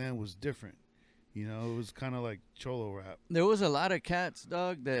back then was different. It was kind of like cholo rap. There was a lot of cats,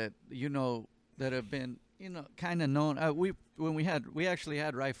 dog, that that have been kind of known. We actually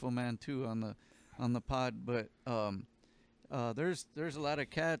had Rifleman too on the pod, but there's a lot of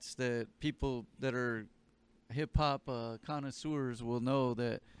cats that people that are hip hop connoisseurs will know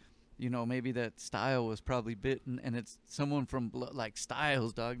that maybe that style was probably bitten, and it's someone from like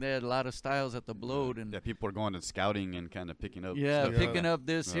Styles, dog. They had a lot of styles at the Blowed, and people are going and scouting and kind of picking up. Picking up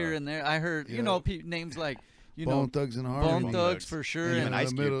this here and there. I heard names like Bone Thugs and Harmony. Bone Thugs for sure, and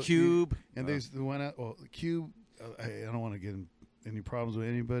Ice Cube. And they went out. Well, Cube. I don't want to get in any problems with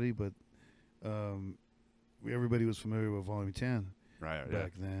anybody, but everybody was familiar with Volume 10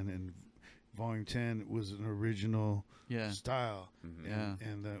 back then, and Volume 10 was an original style.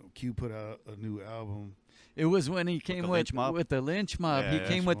 And Q put out a new album. It was when he came with the Lynch Mob. He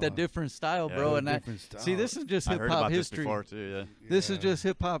came with a different style, bro. And see, this is just hip hop history. This is just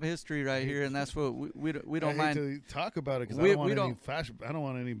hip hop history right here, and that's what we don't mind to talk about it because I don't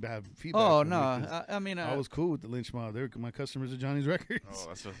want any bad feedback. Oh no, I mean I was cool with the Lynch Mob. They're my customers at Johnny's Records.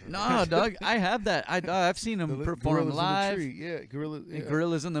 No, Doug, I have that. I've seen them perform live.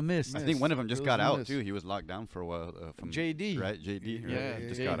 Gorillas in the Mist. I think one of them just got out too. He was locked down for a while. From JD, right? JD,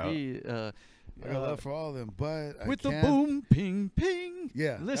 just got out. I got love for all of them, but with the boom, ping, ping.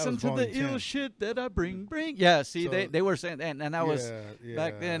 Yeah, listen to the ill shit that I bring. Yeah, see, they were saying that, and that was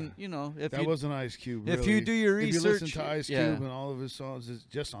back then. If that wasn't Ice Cube. If you do your research, if you listen to Ice Cube and all of his songs,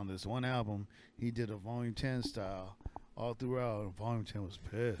 just on this one album, he did a Volume 10 style all throughout. And Volume 10 was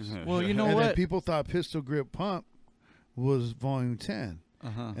pissed. Well, you know and what? Then people thought Pistol Grip Pump was Volume 10,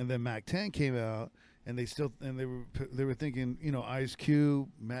 and then Mac 10 came out, and they were thinking, Ice Cube,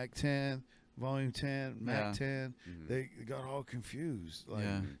 Mac 10. Volume 10, Mac 10, they got all confused.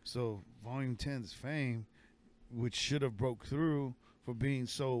 So Volume 10's fame, which should have broke through for being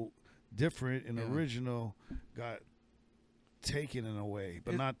so different and original, got taken in a way,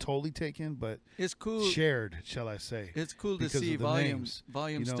 but not totally taken, but it's cool. Shared, shall I say? It's cool to see Volume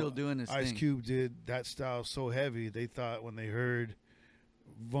still doing his Ice thing. Cube did that style so heavy, they thought when they heard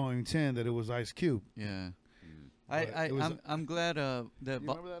Volume 10 that it was Ice Cube. Yeah, I'm glad that. You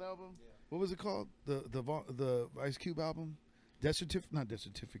remember that album? Yeah. What was it called? The Ice Cube album? Not Death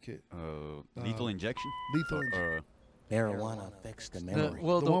Certificate. Lethal Injection. Marijuana affects the memory.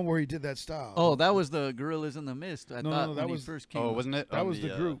 The one where he did that style. Oh, that was the Gorillas in the Mist. I thought when he first came. Oh, wasn't it? That was the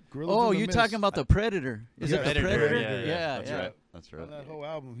group. You're talking about the Predator. Is it the Predator? Yeah. That's right. On that whole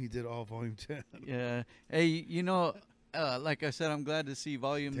album, he did all Volume 10. Yeah. Hey, like I said, I'm glad to see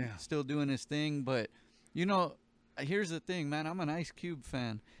Volume still doing his thing. But, here's the thing, man. I'm an Ice Cube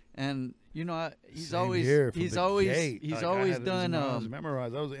fan. And he's always done.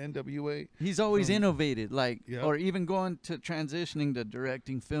 Memorized. That was an NWA. He's always innovated, or even going to transitioning to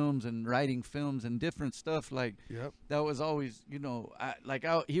directing films and writing films and different stuff. That was always,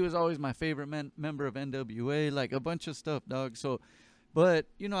 he was always my favorite member of NWA. Like a bunch of stuff, dog. So, but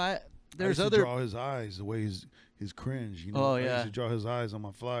there's I used other to draw his eyes the way his cringe. I used to draw his eyes on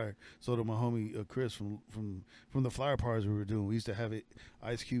my flyer. So did my homie Chris from the flyer parties we were doing. We used to have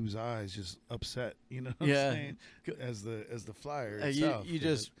Ice Cube's eyes just upset. You know what I'm saying? As the flyer itself. You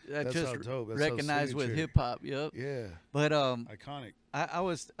just dope. recognize with hip hop. Yep. Yeah. But iconic. I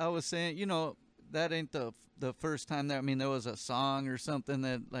was saying, that ain't the first time there. I mean, there was a song or something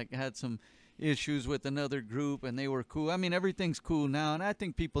that had some issues with another group, and they were cool. I mean, everything's cool now, and I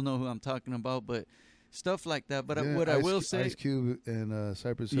think people know who I'm talking about. But stuff like that. But Yeah, what I will say, Ice Cube and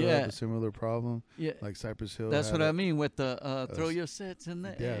Cypress Hill Yeah. have a similar problem. yeah, Like Cypress Hill. that's had what I it. mean with the throw your sets in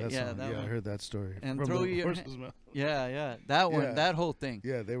there. Yeah, that's yeah, yeah, I one. heard that story. And From throw the your horse's mouth. Yeah, that one, Yeah. that whole thing.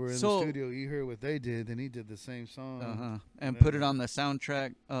 Yeah, they were in So- the studio. He heard what they did, and he did the same song. And Yeah. put it on the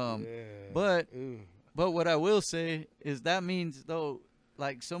soundtrack. Yeah. But Ooh. But what I will say is that means, though,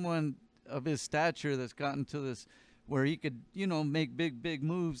 like someone of his stature that's gotten to this where he could, make big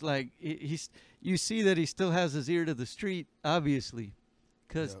moves, like he's, you see that he still has his ear to the street, obviously,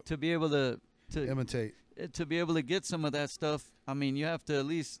 because Yep. to be able to Imitate. to be able to get some of that stuff, I mean, you have to at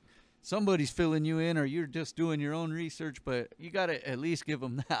least, somebody's filling you in, or you're just doing your own research, but you got to at least give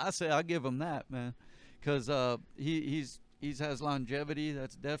him that. I say I'll give him that, man, because he has longevity,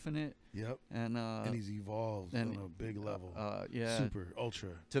 that's definite. Yep. And he's evolved on a big level. yeah, Super, ultra.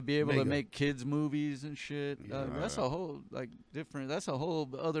 to be able to mega. make kids movies and shit. Yeah. That's a whole different. That's a whole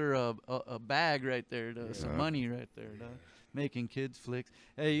other a bag right there. Some money right there. Making kids flicks.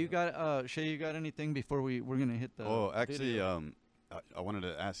 Hey, you got Shay? You got anything before we're gonna hit the? Oh, actually, video? I wanted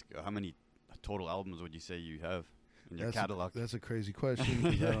to ask how many total albums would you say you have in your catalog? That's a crazy question.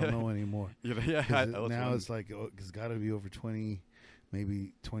 'Cause I don't know anymore. Yeah. 'Cause now it's like it's got to be over 20,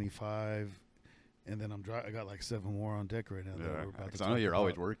 maybe 25, and then I got like 7 more on deck right now. that we're about because to I know talk you're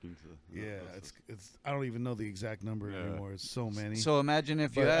always about. working. So Yeah, it's I don't even know the exact number anymore. It's so many. So imagine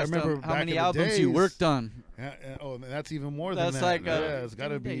if you But I asked them remember how back many in the albums you days- worked on. Oh, and that's even more That's than that. like, yeah, it's got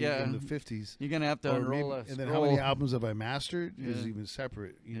to be yeah. in the 50s. You're gonna have to Or unroll maybe- a and then scroll. how many albums have I mastered is Yeah. even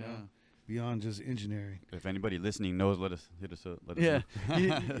separate. You Yeah. know, beyond just engineering. if anybody listening knows, hit us up. Let us Yeah,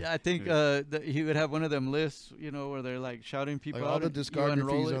 know. I think he would have one of them lists, where they're like shouting people Like out. all the and you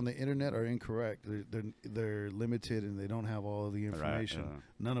unroll discographies it. on the internet are incorrect. They're limited and they don't have all of the information. yeah.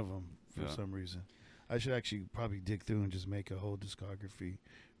 None of them for Yeah. some reason. I should actually probably dig through and just make a whole discography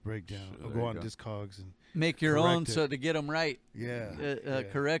breakdown. Sure, Or there go you on go. Discogs and Make your correct own it. so to get them right. yeah,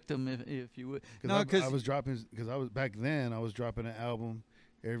 Correct them if you would. Because No, I was dropping because I was back then I was dropping an album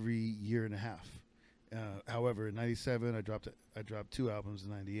every year and a half. However, in '97 I dropped 2 albums. In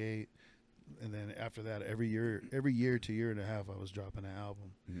 '98, and then after that, every year to year and a half I was dropping an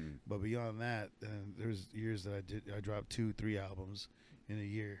album. Mhm. But beyond that, there's years that I dropped 2-3 albums in a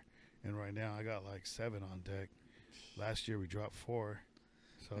year, and right now I got like 7 on deck. Last year we dropped 4,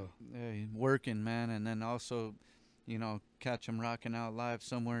 so working, man, and then also, catch him rocking out live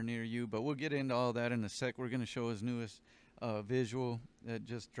somewhere near you. But we'll get into all that in a sec. We're gonna show his newest visual that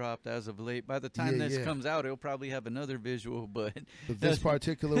just dropped as of late. By the time this comes out, he'll probably have another visual. But this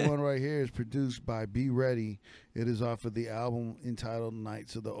particular one right here is produced by Be Ready. It is off of the album entitled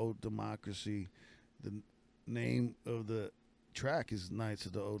Knights of the Old Democracy. The name of the track is Knights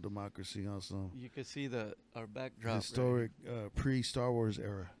of the Old Democracy, also you can see our backdrop. historic pre-Star Wars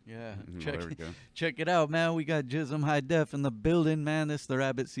era. Yeah, Mhm, there we go. check it out, man. We got Jizzm High Def in the building, man. This is the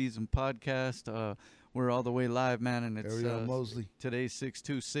Rabbit Season podcast. We're all the way live, man, and it's Arion Mosley. today's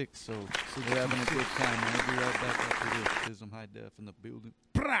 626, so we're having a good time, man. We'll be right back after this. Jizzm High Def in the building.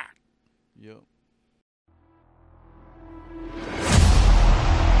 Yep.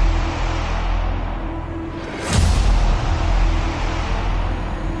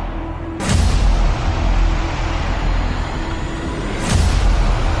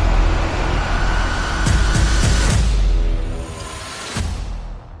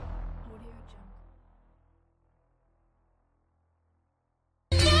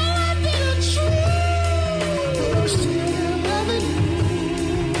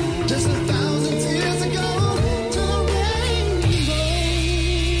 Just 1,000 years ago, to the rainbow.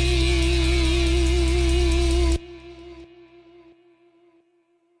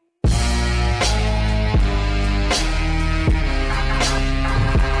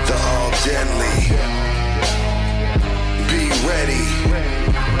 The all deadly. Be ready.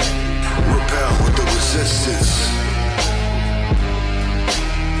 Rebel with the resistance.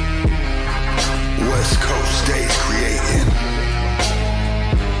 West Coast stays creating.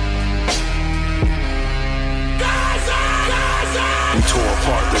 We tore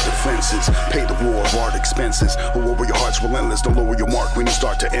apart the defenses, paid the war of art expenses. A war where your heart's relentless, don't lower your mark when you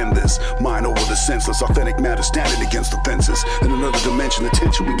start to end this. Mind over the senseless, authentic matter standing against the fences. In another dimension, the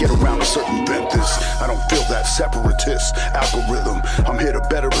tension we get around to circumvent this. I don't feel that separatist algorithm. I'm here to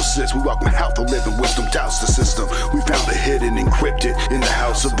better assist. We welcome health to living wisdom, doubts the system. We found it hidden, encrypted in the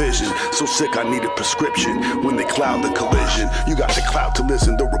house of vision. So sick I need a prescription when they cloud the collision. You got the clout to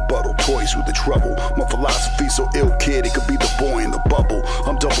listen, the rebuttal toys with the trouble. My philosophy so ill, kid, it could be the boy in the bubble.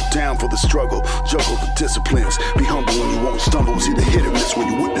 I'm double down down for the struggle. Juggle the disciplines. Be humble when you won't stumble. See the hit or miss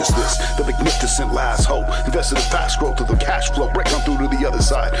when you witness this. The magnificent last hope. Invested in fast growth of the cash flow. Break on through to the other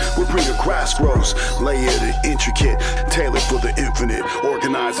side where greener grass grows. Layered and intricate. Tailored for the infinite.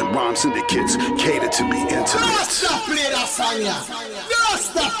 Organized in rhyme syndicates. Catered to be intimate. Don't stop play that song, yeah. Don't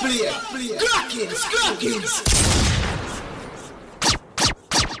stop play. Glockins, Glockins.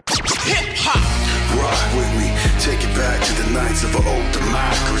 Hip hop. Rock with me. Take it back to the nights of an old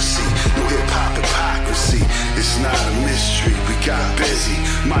democracy. No hip hop hypocrisy. It's not a mystery. We got busy.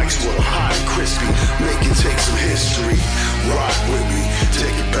 Mics were hot and crispy. Make it take some history. Rock with me.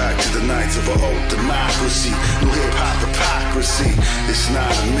 Take it back to the nights of an old democracy. No hip hop hypocrisy. It's not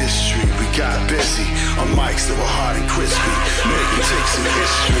a mystery. We got busy on mics that were hot and crispy. Make it take some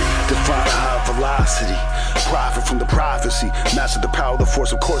history. Define high velocity. Profit from the prophecy. Master the power of the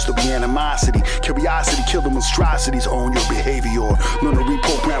force. Of course there'll be animosity. Curiosity. Kill the monstrosities. Own your behavior. Learn to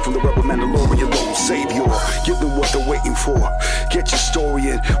reprogram from the rebel Mandalorian lone savior. Give them what they're waiting for. Get your story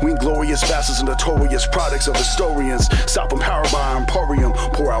in. We glorious bastards and notorious products of historians. Self-empowered by our emporium.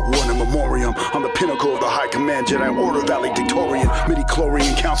 Pour out one in memoriam. On the pinnacle of the high command Jedi Order valedictorian.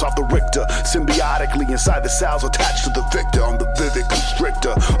 Midi-chlorian counts off the Richter. Symbiotically inside the cells attached to the victor. I'm the vivid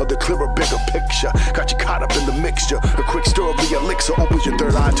constrictor of the clearer, bigger picture. Got you caught up in the mixture. A quick stir of the elixir opens your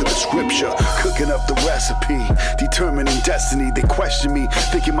third eye to the scripture. Cooking up the recipe. Determining destiny. They question me.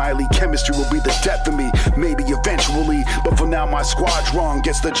 Thinking my elite chemistry will be the death of me. Maybe eventually. But for now my squadron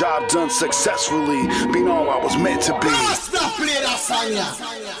gets the job done successfully. Being all I was meant to be. Don't stop play that song, yeah.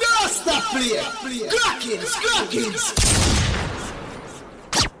 Don't stop play. Glockins, Glockins.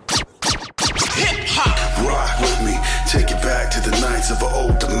 Hip hop. Rock with me. Take it back to the nights of an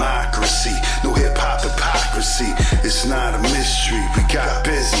old democracy. No hip hop hypocrisy. It's not a mystery. We got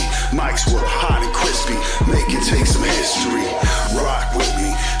busy. Mics were hot and crispy. Make it take some history. Rock with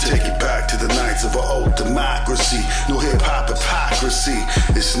me. Take it back to the nights of an old democracy. No hip hop hypocrisy.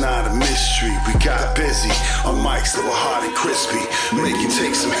 It's not a mystery. We got busy on mics that were hot and crispy. Make it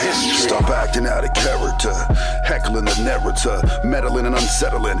take some history. Stop acting out of character. Heckling the narrator. Meddling and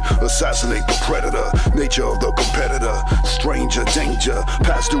unsettling. Assassinate the predator. Nature of the competitor. Stranger danger.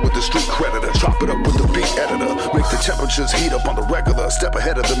 Pass through with the street creditor. Chop it up with the beat editor. Make the temperatures heat up on the regular. Step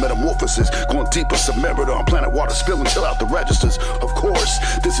ahead of the metamorphosis. Going deeper, submerged on planet water spilling till out the registers. Of course,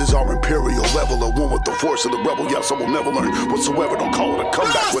 this is our imperial level. At one with the force of the rebel. Yeah, some will never learn whatsoever. Don't call it a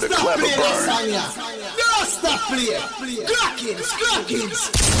comeback with a clever burn. Don't stop play. Glockins, Glockins.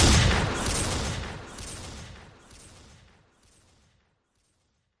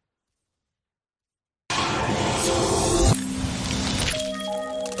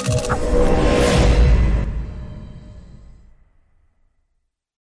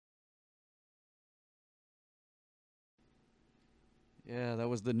 Yeah, that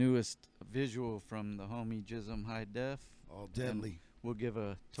was the newest visual from the homie Jizzm High Def. All deadly. We'll give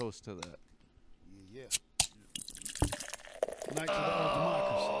a toast to that. Yeah. Night to the old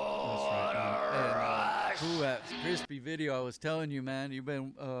democracy. That's right. And cool at Crispy Video. I was telling you, man, you've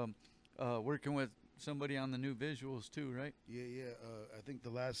been working with somebody on the new visuals too, right? Yeah. I think the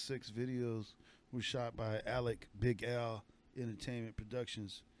last 6 videos were shot by Alec Big Al Entertainment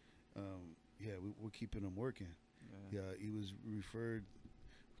Productions. We're keeping them working. Yeah, he was referred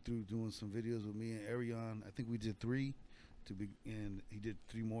through doing some videos with me and Arion. I think we did 3 and he did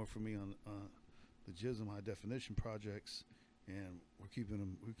 3 more for me on the Jizzm High Definition projects, and we're keeping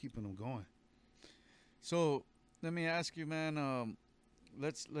them going. So let me ask you, man.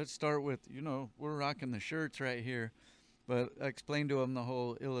 Let's start with, we're rocking the shirts right here, but explain to them the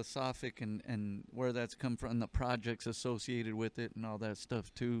whole Illosophic and where that's come from, the projects associated with it, and all that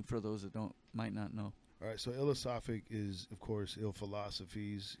stuff too, for those that might not know. All right, so Illosophic is, of course, ill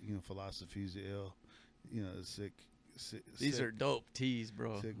philosophies. Philosophies ill. Sick. These are dope tees,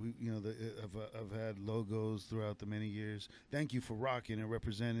 bro. Sick. I've had logos throughout the many years. Thank you for rocking and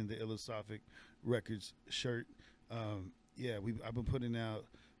representing the Illosophic Records shirt. I've been putting out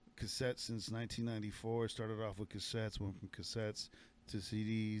cassettes since 1994. Started off with cassettes, went from cassettes to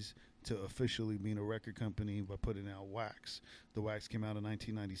CDs to officially being a record company by putting out Wax. The Wax came out in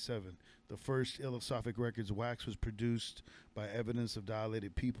 1997. The first Illosophic Records Wax was produced by Evidence of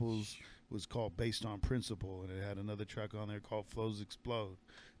Dilated Peoples, was called Based on Principle, and it had another track on there called Flows Explode.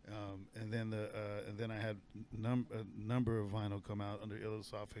 And then I had a number of vinyl come out under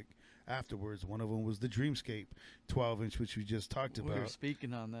Illosophic afterwards. One of them was the Dreamscape 12-inch, which we just talked about. We were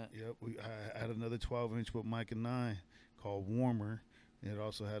speaking on that. Yep, I had another 12-inch with Mike and 9 called Warmer. It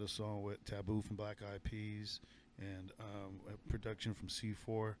also had a song with Taboo from Black Eyed Peas, and a production from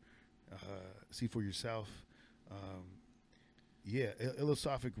C4 Yourself. Yeah,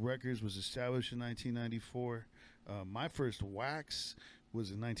 Illosophic Records was established in 1994. My first wax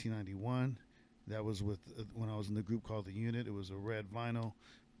was in 1991. That was with when I was in the group called The Unit. It was a red vinyl.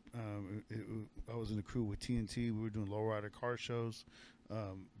 I was in the crew with TNT. We were doing lowrider car shows.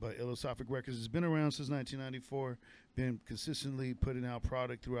 But Illosophic Records has been around since 1994, been consistently putting out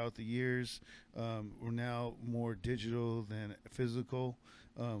product throughout the years. We're now more digital than physical,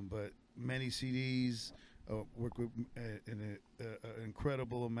 but many CDs, work with an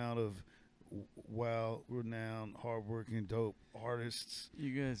incredible amount of well-renowned, hardworking, dope artists.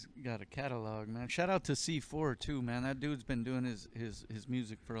 You guys got a catalog, man. Shout out to C4 too, man. That dude's been doing his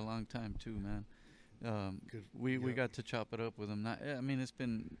music for a long time too, man. We got to chop it up with him. Not, I mean,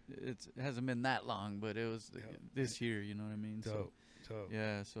 it hasn't been that long, but it was this year. You know what I mean? Dope.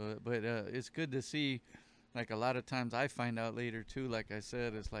 Yeah. So, but it's good to see. Like a lot of times, I find out later too. Like I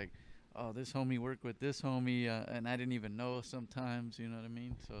said, it's like, oh, this homie worked with this homie, and I didn't even know sometimes. You know what I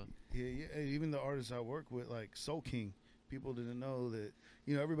mean? So yeah. Even the artists I work with, like Soul King, people didn't know that.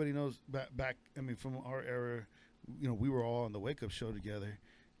 You know, everybody knows back. I mean, from our era, you know, we were all on the Wake Up Show together.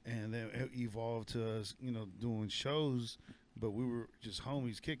 And then it evolved to us, you know, doing shows, but we were just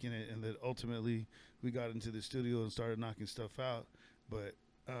homies kicking it. And then ultimately we got into the studio and started knocking stuff out. But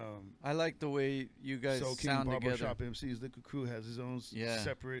I like the way you guys Soul King sound together. Barbershop MCs, Liquid Crew has his own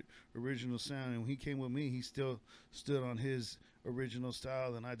separate original sound. And when he came with me, he still stood on his original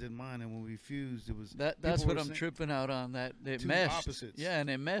style, and I did mine. And when we fused, it was that's what I'm tripping out on. That it two meshed. Opposites. Yeah, and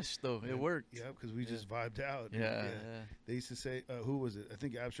it meshed though. Yeah, it worked. Yeah, because we just vibed out. Yeah. They used to say, who was it? I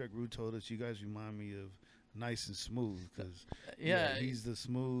think Abstract Rude told us, you guys remind me of Nice and Smooth, because he's the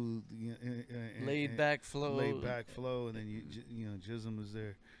smooth, laid back flow, and then you know Jizzm was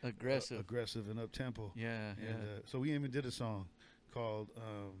there, aggressive and up tempo. Yeah. So we even did a song called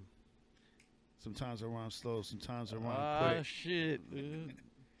Sometimes I Rhyme Slow, Sometimes I Rhyme Quick. Ah, shit, dude.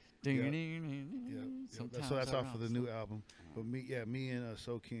 So that's off of the new album. But me and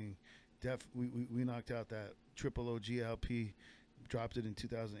Soul King, we knocked out that Triple OG LP, dropped it in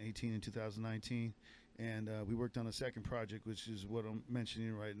 2018 and 2019. And we worked on a second project, which is what I'm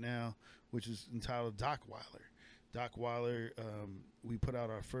mentioning right now, which is entitled Doc Weiler. Doc Weiler, we put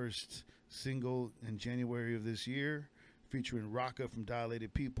out our first single in January of this year, featuring Rocka from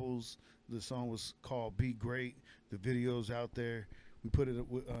Dilated Peoples. The song was called Be Great. The video's out there. We put it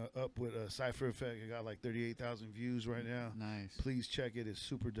up with a Cypher Effect. It got like 38,000 views right now. Nice. Please check it. It's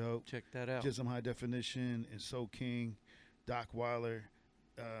super dope. Check that out. Jizzm High Definition and Soul King, Doc Weiler.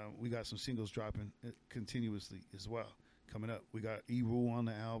 We got some singles dropping continuously as well coming up. We got E-Rule on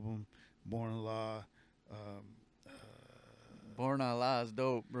the album, Born in Law. Born in Law is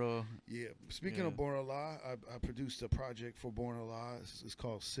dope, bro. Yeah. Speaking of Born in Law, I produced a project for Born in Law. It's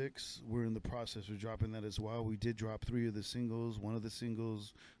called Six. We're in the process of dropping that as well. We did drop 3 of the singles. One of the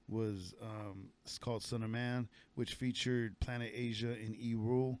singles was it's called Son of Man, which featured Planet Asia and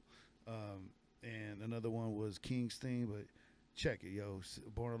E-Rule. And another one was King's Theme, but check it, yo.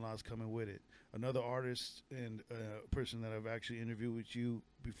 Born in Law's coming with it. Another artist and person that I've actually interviewed with you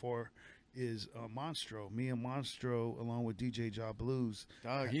before is Monstro. Me and Monstro, along with DJ Ja Blues.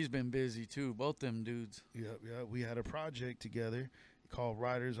 Dog, he's been busy too. Both them dudes. Yeah. We had a project together called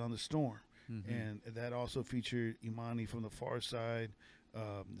Riders on the Storm. Mm-hmm. And that also featured Imani from The Far Side,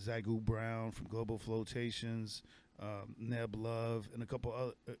 Zagu Brown from Global Flotations, Neb Love, and a couple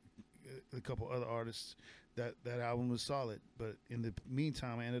other artists. That album was solid, but in the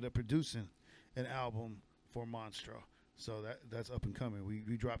meantime, I ended up producing an album for Monstro. So that's up and coming.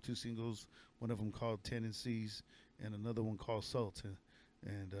 We dropped 2 singles, one of them called Tendencies and another one called Sultan,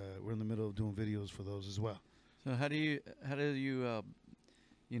 and we're in the middle of doing videos for those as well. So how do you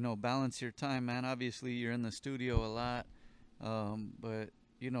balance your time, man? Obviously, you're in the studio a lot, but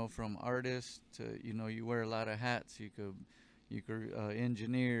from artist to you wear a lot of hats. You could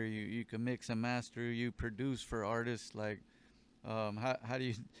engineer, you can mix and master, you produce for artists. Like,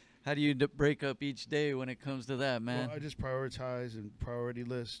 how do you break up each day when it comes to that, man? Well, I just prioritize and priority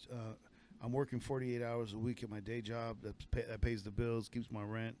list. I'm working 48 hours a week at my day job that pays the bills, keeps my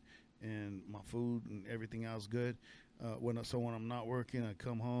rent and my food and everything else good. When I'm not working, I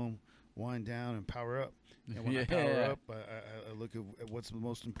come home, wind down, and power up. And when I power up, I look at what's the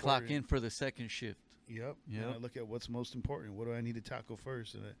most important. Clock in for the second shift. Yep. And I look at what's most important. What do I need to tackle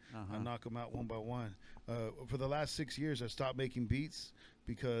first? And I knock them out one by one. For the last 6 years, I stopped making beats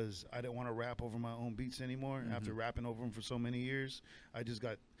because I didn't want to rap over my own beats anymore. Mm-hmm. After rapping over them for so many years, I just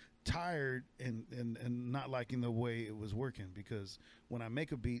got tired and not liking the way it was working, because when I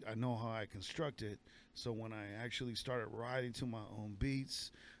make a beat, I know how I construct it. So when I actually started writing to my own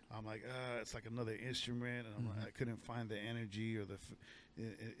beats, I'm like, it's like another instrument, and I couldn't find the energy or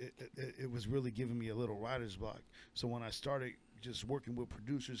it was really giving me a little writer's block. So when I started just working with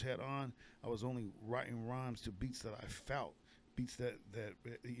producers head on, I was only writing rhymes to beats that I felt, beats that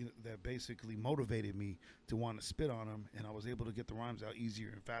basically motivated me to want to spit on them, and I was able to get the rhymes out easier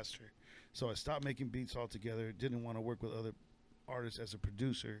and faster. So I stopped making beats altogether, didn't want to work with other artists as a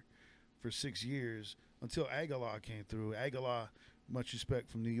producer for 6 years until Agala came through. Agala, much respect,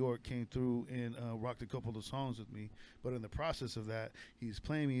 from New York, came through and rocked a couple of songs with me. But in the process of that, he's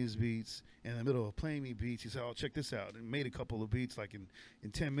playing me his beats. In the middle of playing me beats, he said, "Oh, check this out," and made a couple of beats like in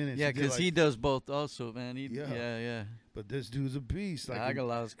 10 minutes. Yeah, because he does both also, man. Yeah. But this dude's a beast. Like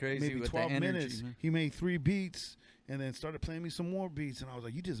Agala's crazy maybe with 12 the energy, minutes, man. he made 3 beats. And then started playing me some more beats, and I was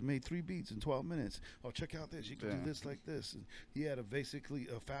like, "You just made 3 beats in 12 minutes. Oh, check out this. You can do this like this." And he had basically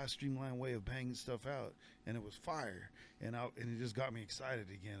a fast, streamlined way of banging stuff out, and it was fire. And it just got me excited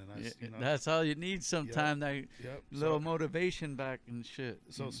again. And that's all you need sometimes. That little motivation back and shit.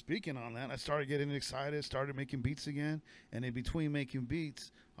 So speaking on that, I started getting excited, started making beats again, and in between making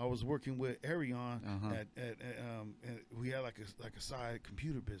beats, I was working with Arion we had like a side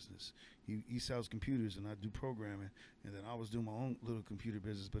computer business. He sells computers, and I do programming, and then I was doing my own little computer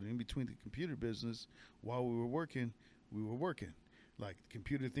business. But in between the computer business, while we were working, like the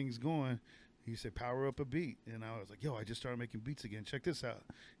computer things going. He said, "Power up a beat," and I was like, "Yo, I just started making beats again. Check this out."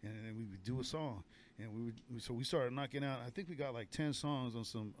 And then we would do a song, and we started knocking out. I think we got like 10 songs on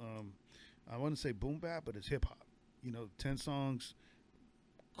some. I wouldn't say boom bap, but it's hip hop. 10 songs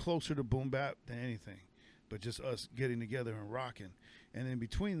closer to boom bap than anything, but just us getting together and rocking. And in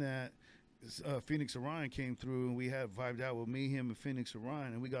between that, Phoenix Orion came through, and we had vibed out with me, him, and Phoenix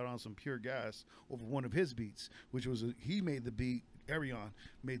Orion, and we got on some pure gas over one of his beats, which was he made the beat. Arion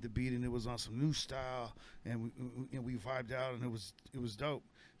made the beat, and it was on some new style, and we vibed out, and it was dope.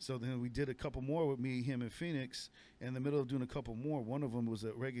 So then we did a couple more with me, him, and Phoenix. And in the middle of doing a couple more, one of them was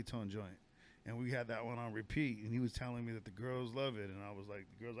a reggaeton joint, and we had that one on repeat. And he was telling me that the girls love it, and I was like,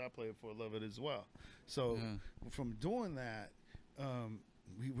 the girls I play it for love it as well. So from doing that,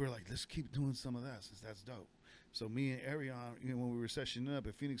 we were like, let's keep doing some of that since that's dope. So me and Arion, when we were sessioning up,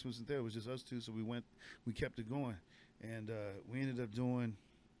 and Phoenix wasn't there, it was just us two. So we kept it going. And we ended up doing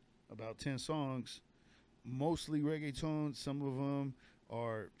about 10 songs, mostly reggaeton. Some of them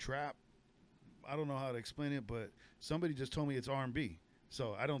are trap. I don't know how to explain it, but somebody just told me it's R&B.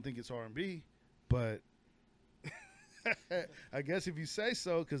 So I don't think it's R&B, but I guess if you say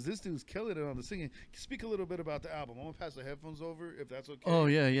so, because this dude's killing it on the singing. Speak a little bit about the album. I'm going to pass the headphones over, if that's okay. Oh,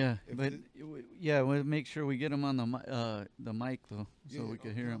 yeah. But, we'll make sure we get him on the mic, though, so we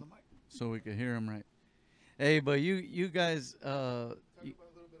can hear him. So we can hear him right. Hey, but you guys,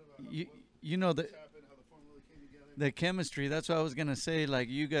 you know the chemistry. That's what I was gonna say. Like,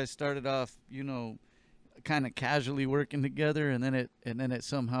 you guys started off, kind of casually working together, and then it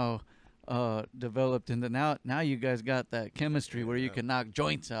somehow developed into now you guys got that chemistry where you can knock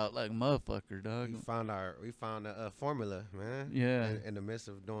joints out like a motherfucker, dog. We found a formula, man. Yeah. In the midst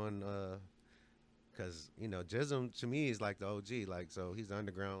of doing. Because, Jizzm, to me, is like the OG. Like, so he's the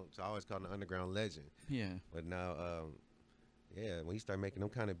underground. So I always call him the underground legend. Yeah. But now, when you start making them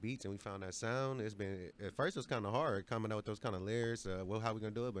kind of beats and we found that sound, at first it was kind of hard coming out with those kind of lyrics. How we going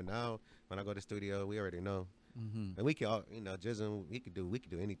to do it? But now, when I go to the studio, we already know. Mm-hmm. And we can all, Jizzm, we could do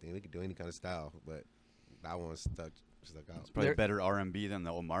anything. We could do any kind of style. But that one stuck out. It's probably better R&B than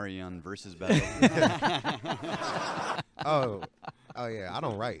the Omarion versus battle. Oh, yeah, I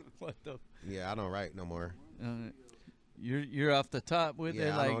don't write. What the? Yeah, I don't write no more. You're off the top with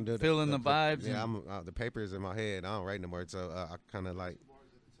it, like feeling the vibes. Yeah, the paper is in my head. I don't write no more. So I kind of like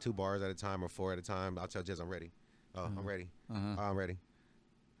 2 bars at a time or 4 at a time. I'll tell Jizz I'm ready. Oh, I'm ready. Oh, I'm ready.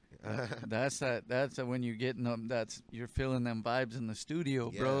 That's when you get them. You're feeling them vibes in the studio,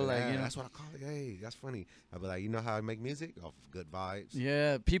 bro. Like, that's what I call it. Hey, that's funny. I'll be like, you know how I make music? Off good vibes.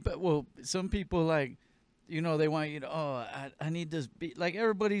 Yeah, some people like. They want you to, I need this beat. Like,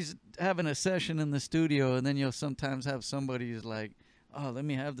 everybody's having a session in the studio, and then you'll sometimes have somebody who's like, oh, let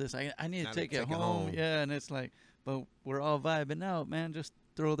me have this. I need to take it home. Yeah, and it's like, but we're all vibing out, man. Just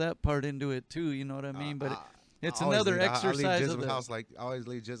throw that part into it, too. You know what I mean? But it's another exercise. I leave Jizzm house, I always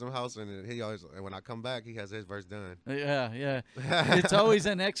leave Jizzm house, and when I come back, he has his verse done. Yeah. It's always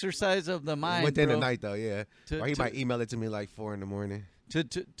an exercise of the mind, within the night, though, yeah. Or he might email it to me like 4 in the morning. To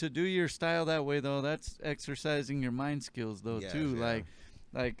do your style that way, though, that's exercising your mind skills, though, too. Yeah.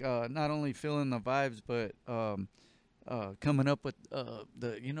 Like not only feeling the vibes, but coming up with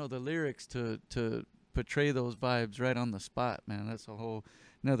the lyrics to portray those vibes right on the spot, man. That's a whole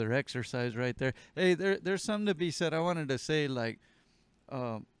another exercise right there. Hey, there's something to be said. I wanted to say, like,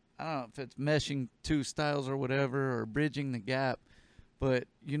 I don't know if it's meshing two styles or whatever, or bridging the gap. But,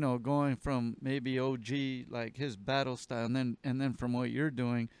 you know, going from maybe OG, like his battle style, and then from what you're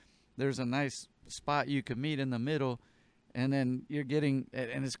doing, there's a nice spot you can meet in the middle, and then you're getting,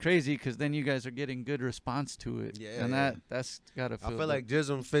 and it's crazy because then you guys are getting good response to it. Yeah, and yeah. that's got to feel I feel good. like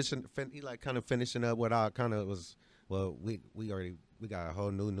Jizzm he like kind of finishing up what I kind of was. Well, we got a whole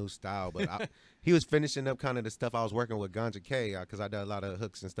new style, but he was finishing up kind of the stuff I was working with Ganja K, because I did a lot of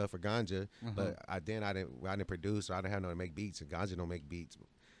hooks and stuff for Ganja, but I didn't produce, or I didn't have no to make beats, and Ganja don't make beats,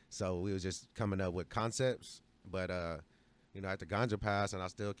 so we was just coming up with concepts. But you know, after Ganja passed, and I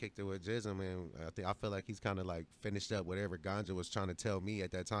still kicked it with Jizzm, and I feel like he's kind of like finished up whatever Ganja was trying to tell me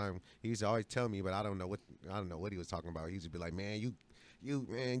at that time. He used to always tell me, but I don't know what he was talking about. He used to be like, man,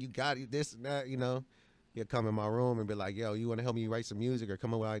 you got it, this and that, you know. He'd come in my room and be like, yo, you want to help me write some music or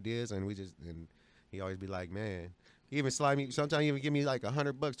come up with ideas? And he always be like, man, he even slide me, sometimes he even give me like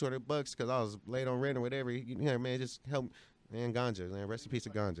 $100, $200 because I was late on rent or whatever. Man, just help, man, Ganja, man, rest in peace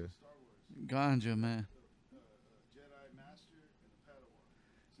of Ganja. Ganja, man. Jedi Master and a Padawan.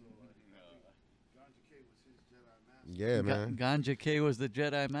 So Ganja K was his Jedi Master. Yeah, man. Ganja K was the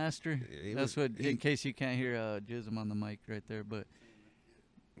Jedi Master. He That's was- what, in case you can't hear Jizzm on the mic right there, but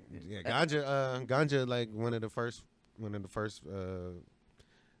Yeah, Ganja, like one of the first,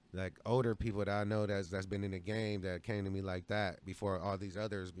 like older people that I know that's been in the game that came to me like that before all these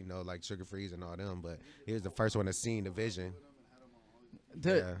others, you know, like Sugar Freeze and all them. But he was the first one to see the vision.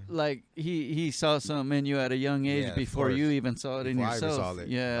 like he saw something in you at a young age Yeah, of before course. you even saw it in Before I yourself. even saw it.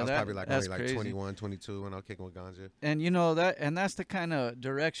 Yeah, I was probably that's only crazy. 21, 22 when I was kicking with Ganja. And you know that's the kind of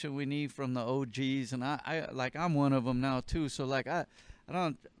direction we need from the OGs, and I like I'm one of them now too. So like I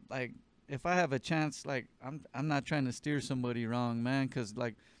don't like if I have a chance, like I'm not trying to steer somebody wrong, man, because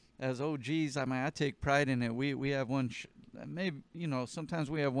like as OGs, I mean I take pride in it. We have one maybe, you know, sometimes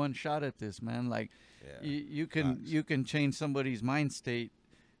we have one shot at this, man. Like you can change somebody's mind state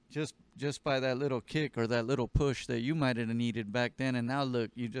just by that little kick or that little push that you might have needed back then, and now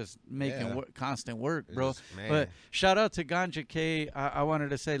look, you just making constant work, bro. Just, but shout out to Ganja K. I wanted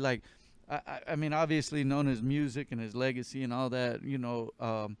to say, like, I mean, obviously known his music and his legacy and all that, you know,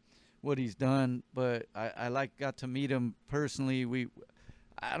 what he's done. But I got to meet him personally.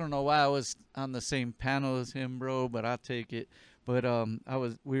 I don't know why I was on the same panel as him, bro, but I'll take it. But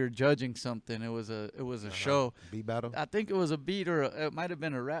we were judging something. It was a show. Beat battle? I think it was a beat, or it might have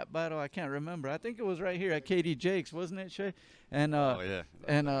been a rap battle. I can't remember. I think it was right here at KD Jake's, wasn't it, Shay? And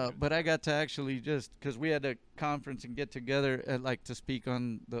but I got to actually just because we had a conference and get together like to speak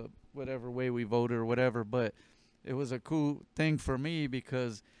on the whatever way we voted or whatever. But it was a cool thing for me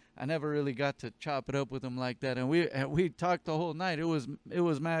because I never really got to chop it up with him like that. And we talked the whole night. It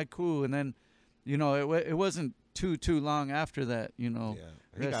was mad cool. And then, you know, it wasn't too long after that, you know.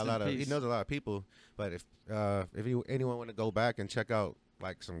 Yeah, he got a lot of. He knows a lot of people. But if anyone want to go back and check out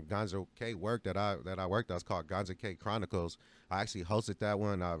like some Ganja K work that I worked on, it's called Ganja K Chronicles. I actually hosted that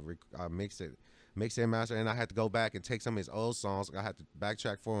one. I mixed it, master, and I had to go back and take some of his old songs. I had to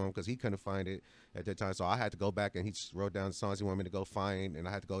backtrack for him because he couldn't find it at that time. So I had to go back and he just wrote down songs he wanted me to go find, and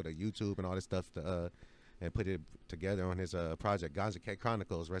I had to go to YouTube and all this stuff to and put it together on his project, Ganja K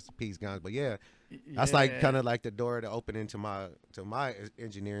Chronicles. Rest in peace, Ganja. But yeah, that's like kind of like the door to open into my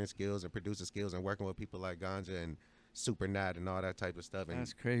engineering skills and producer skills and working with people like Ganja and Super Nat and all that type of stuff. And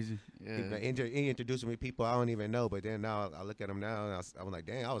that's crazy. Yeah, he introduced me to people I don't even know. But then now I look at him now and I'm like,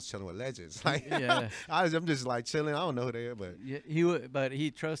 dang, I was chilling with legends. Like, yeah, I'm just like chilling. I don't know who they are, but but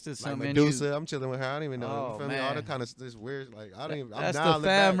he trusted some like Medusa. I'm chilling with her. I don't even know. Oh, you feel me? All the kind of this weird. Like I don't even. That's now the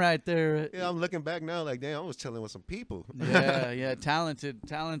fam back, right there. Yeah, I'm looking back now. Like, damn, I was chilling with some people. yeah, talented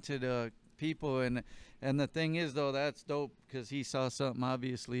people, and the thing is though, that's dope because he saw something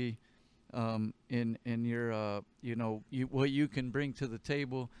obviously in your you know, what you can bring to the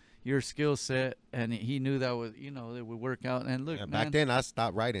table, your skill set, and he knew that was, you know, it would work out. And look, Yeah, man, back then I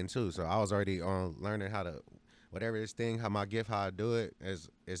stopped writing too, so I was already on learning how to whatever this thing, how my gift, how I do it is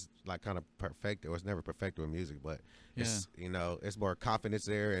like kind of perfect. It was never perfect with music, but it's, you know, it's more confidence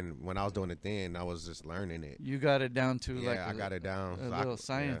there. And when I was doing it then, I was just learning it. you got it down to I got it down. a So little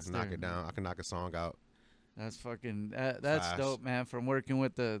science knock there. it down. I can knock a song out. That's fucking that's Fast. dope, man. From working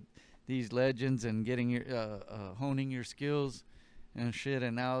with these legends and getting your honing your skills and shit,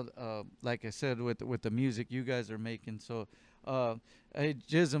 and now like I said, with the music you guys are making. So hey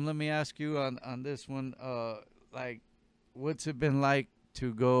Jizzm, let me ask you on this one, like, what's it been like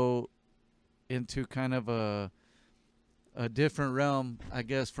to go into kind of a different realm, I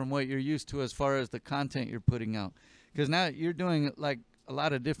guess, from what you're used to as far as the content you're putting out? Because now you're doing like a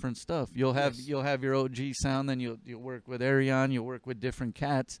lot of different stuff. You'll have your OG sound, then you'll work with Arion, you'll work with different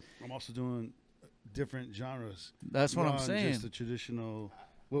cats. I'm also doing different genres. That's what I'm Beyond saying. Just the traditional,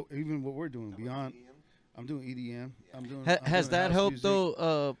 well, even what we're doing beyond. I'm doing EDM. I'm doing. Has doing that house helped music.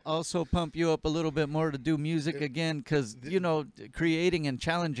 though? Also pump you up a little bit more to do music again, because creating and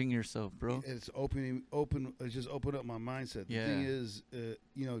challenging yourself, bro. It's It's just opened up my mindset. The Yeah. thing is,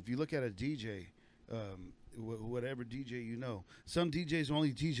 if you look at a DJ, whatever DJ some DJs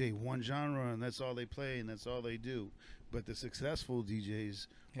only DJ one genre and that's all they play and that's all they do. But the successful DJs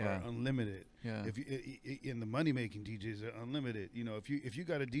are unlimited. Yeah. If you, in the money making DJs are unlimited. If you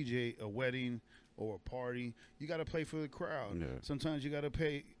got to DJ a wedding or a party, you got to play for the crowd. Yeah. Sometimes you got to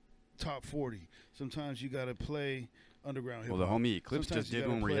pay top 40. Sometimes you got to play underground hip hop. Well, the homie Eclipse Sometimes just did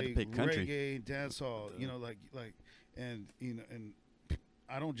one where you had to play country. Reggae, dancehall, and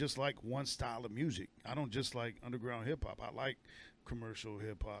I don't just like one style of music. I don't just like underground hip hop. I like commercial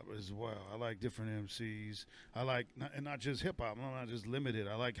hip hop as well. I like different MCs. I like not just hip hop. I'm not just limited.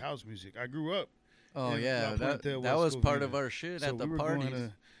 I like house music. I grew up. Oh in yeah, La that Puente, was West part of Covina. our shit So at the we were parties.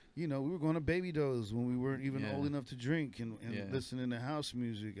 going to, we were going to Baby Does when we weren't even Yeah. old enough to drink and Yeah. listening to house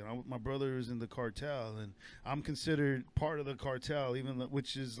music. And my brother is in the cartel, and I'm considered part of the cartel,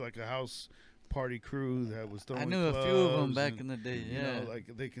 which is like a house party crew that was throwing I knew a few of them clubs back and, in the day. Yeah.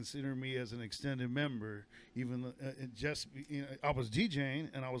 like they consider me as an extended member. Even I was DJing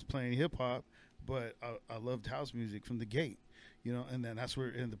and I was playing hip hop, but I loved house music from the gate. And then that's where.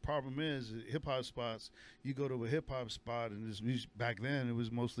 And the problem is, hip hop spots. You go to a hip hop spot, and this music back then it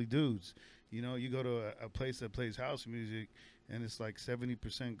was mostly dudes. You go to a place that plays house music, and it's like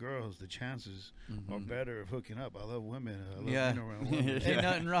 70% girls. The chances are better of hooking up. I love women. I love being around women. Ain't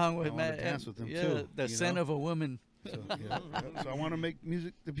nothing wrong with I wanna that. dance with them yeah, too, the scent of a woman. So, so I want to make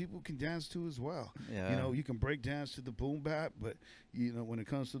music that people can dance to as well. Yeah. You can break dance to the boom bap, but when it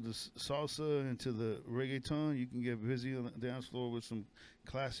comes to the salsa and to the reggaeton, you can get busy on the dance floor with some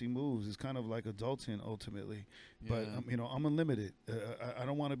classy moves. It's kind of like adulting ultimately. But Yeah. I'm unlimited. I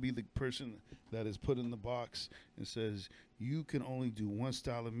don't want to be the person that is put in the box and says you can only do one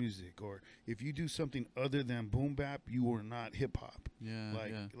style of music, or if you do something other than boom bap, you are not hip hop. Yeah.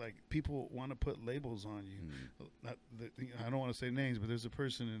 Like people want to put labels on you. I don't want to say names, but there's a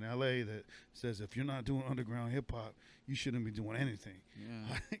person in LA that says if you're not doing underground hip hop, you shouldn't be doing anything.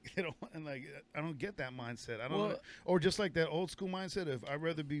 Yeah. I don't get that mindset. I don't Well- know. Or just like that old school mindset of I'd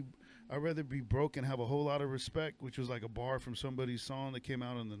rather be broke and have a whole lot of respect, which was like a bar from somebody's song that came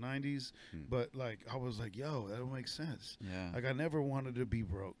out in the 90s. But like I was like, yo, that don't make sense. Yeah. Like I never wanted to be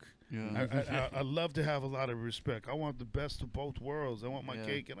broke. Yeah. I love to have a lot of respect. I want the best of both worlds. I want my Yeah.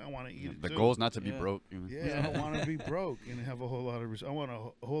 cake and I want to eat it The too. goal is not to be Yeah. broke. Yeah, I want to be broke and have a whole lot of. I want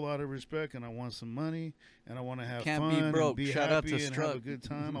a whole lot of respect, and I want some money, and I want to have Can't fun be broke. and be Shout out happy to and have a Struck. good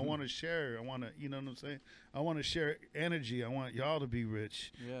time. I want to share. I want to, you know what I'm saying? I want to share energy. I want y'all to be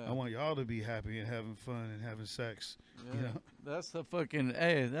rich. Yeah. I want y'all to be happy and having fun and having sex. Yeah. You know? That's the fucking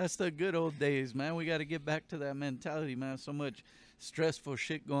that's the good old days, man. We got to get back to that mentality, man. So much stressful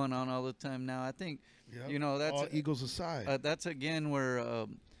shit going on all the time now. I think Yep. that's all egos aside. that's again where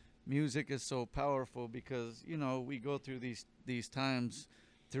music is so powerful, because we go through these times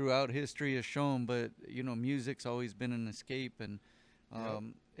throughout history has shown, but music's always been an escape, and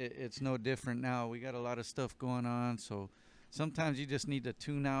it's no different now. We got a lot of stuff going on, so sometimes you just need to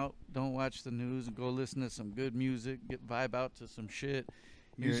tune out, don't watch the news, and go listen to some good music, vibe out to some shit.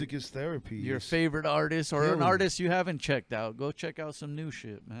 Music is therapy. Your It's- favorite artist or an healing. artist you haven't checked out, go check out some new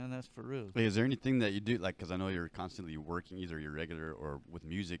shit, man. That's for real. Hey, is there anything that you do, like, because I know you're constantly working, either you're regular or with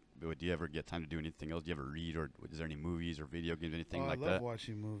music, but do you ever get time to do anything else? Do you ever read, or is there any movies or video games, anything like I love that?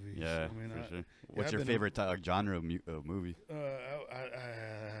 watching movies. Yeah, I mean, for sure. yeah, What's I've your been favorite genre of movie?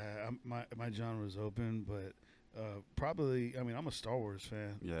 My genre is open, but probably. I mean, I'm a Star Wars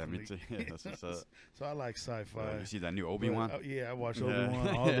fan. Yeah, me Like, too. Yeah, that's what's up. So I like sci-fi. You see that new But, Obi-Wan? yeah, I watched Yeah. Obi-Wan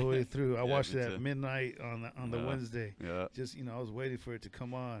all the way through. I Yeah, watched me it too. at midnight on the Yeah. Wednesday. Yeah. Just I was waiting for it to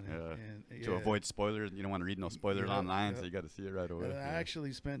come on. Yeah. And, To avoid spoilers, you don't want to read no spoilers Yeah, online, yeah. so you got to see it right away. And I Yeah.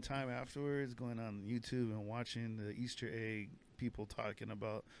 actually spent time afterwards going on YouTube and watching the Easter egg people talking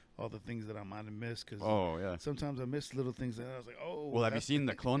about all the things that I might have missed, because Oh, yeah. sometimes I miss little things that I was like, oh. Well, have you that's seen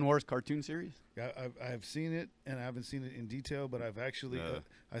the Clone Wars cartoon series? I've seen it, and I haven't seen it in detail, but I've actually Yeah.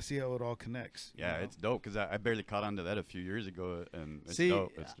 I see how it all connects. Yeah, it's dope, because I barely caught on to that a few years ago, and it's See,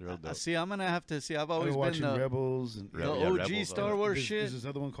 dope. It's real dope. See, I'm gonna have to see. I've I've always been been watching the Rebels and Rebel- the yeah, OG Rebels, Star Wars there's, shit. There's this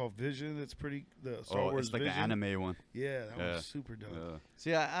other one called Vision that's pretty. The Star Oh, Wars it's like Vision. the anime one. Yeah, that Yeah. one's super dope. Yeah.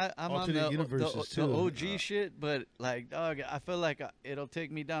 See, I'm on Alternate the universes, the too. OG shit, but like, dog, I feel like it'll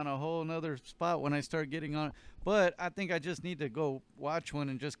take me down a whole nother spot when I start getting on it. But I think I just need to go watch one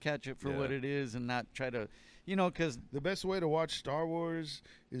and just catch it for what it is and not try to, because the best way to watch Star Wars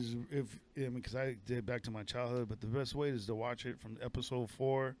is because I did back to my childhood, but the best way is to watch it from episode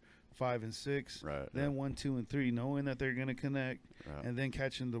 4, 5, and 6, then 1, 2, and 3, knowing that they're gonna connect, and then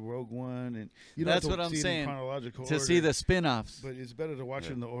catching the Rogue One, and that's what I'm saying. Chronological to order, see the spin-offs. but it's better to watch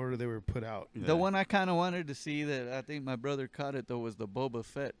it in the order they were put out. The one I kind of wanted to see that I think my brother caught it though was the Boba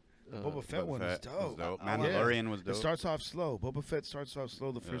Fett. Boba Fett one is dope. Mandalorian was dope. It starts off slow. Boba Fett starts off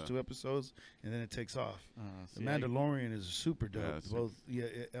slow the first 2 episodes, and then it takes off. The Mandalorian is super dope.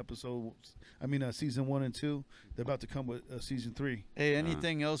 Season 1 and 2. They're about to come with season 3. Hey,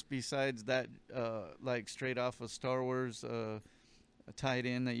 anything else besides that, like straight off of Star Wars, tied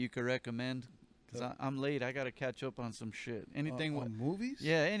in that you could recommend? Because I'm late. I got to catch up on some shit. Anything on movies?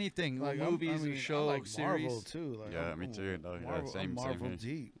 Yeah, anything. Like, movies, show, I like series. Marvel too. Like, me too. I'm Marvel here.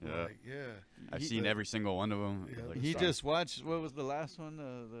 deep. Yeah. I've He- seen every single one of them. He just watched, what was the last one?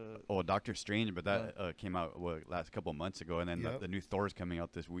 Doctor Strange, but that came out last couple months ago, and then the new Thor's coming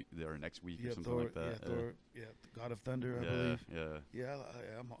out this week or next week or something like that. Thor, God of Thunder, I believe.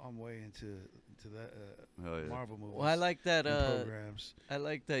 I'm way into that Marvel movies. Well, I like that programs. I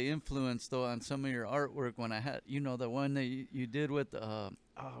like the influence though on some of your artwork when I had, the one that you did with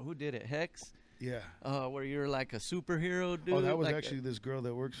who did it? Hex. Yeah. Where you're like a superhero dude. Oh, that was like actually this girl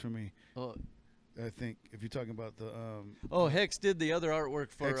that works for me. Oh. I think if you're talking about the Hex did the other artwork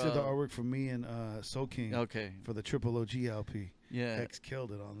for Hex did the artwork for me and Soul King. Okay. For the Triple OG LP. Yeah. Hex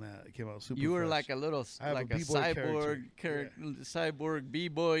killed it on that. It came out super. You were fresh. like a little like a cyborg cyborg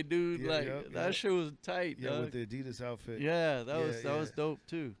b-boy dude. That shit was tight. Yeah, with the Adidas outfit. Yeah, that was dope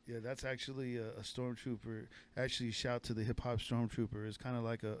too. Yeah, that's actually a stormtrooper. Actually, shout to the hip hop stormtrooper. It's kind of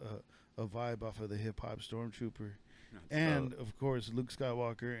like a vibe off of the hip hop stormtrooper. And of course Luke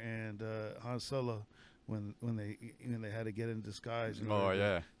Skywalker and Han Solo when they had to get in disguise.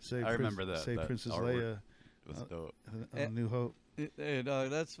 I remember that. Save that Princess artwork. Leia. It was dope. New Hope. Hey, dog,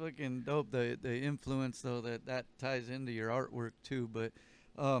 that's fucking dope. The influence though that ties into your artwork too. But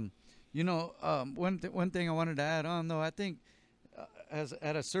one thing I wanted to add on though, I think as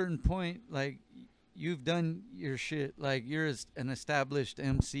at a certain point, like you've done your shit. Like you're an established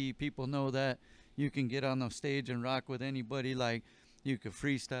MC. People know that. You can get on the stage and rock with anybody. Like you could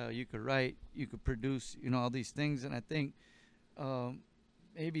freestyle, you could write, you could produce, all these things. And I think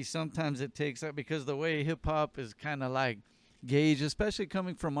maybe sometimes it takes that because the way hip hop is kind of like gauged, especially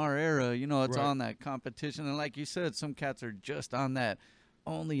coming from our era, it's on that competition. And like you said, some cats are just on that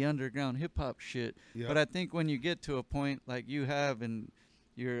only underground hip hop shit. Yep. But I think when you get to a point like you have and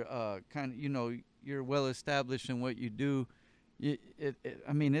you're you're well established in what you do,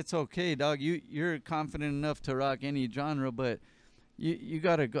 it's okay, dog. You're confident enough to rock any genre, but you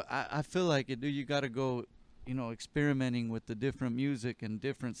gotta go. I feel like it, dude. You gotta go, experimenting with the different music and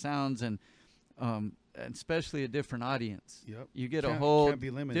different sounds, and especially a different audience. Yep. You get a whole can't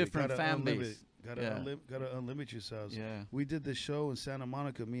be limited. different fan base. Gotta unlimit yourselves. Yeah. We did this show in Santa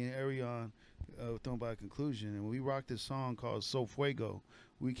Monica, me and Arion, Thrown by Conclusion, and we rocked this song called So Fuego.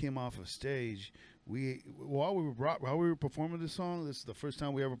 We came off of stage. While we were performing this song, this is the first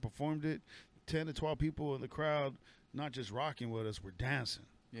time we ever performed it. 10 to 12 people in the crowd, not just rocking with us, we're dancing.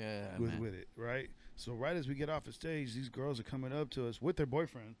 Yeah, with it, right? So right as we get off the stage, these girls are coming up to us with their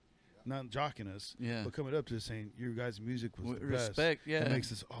boyfriend, not jocking us, but coming up to us saying, "Your guys' music was the best." Respect, yeah. It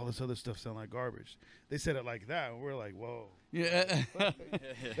makes all this other stuff sound like garbage. They said it like that, and we're like, "Whoa." Yeah.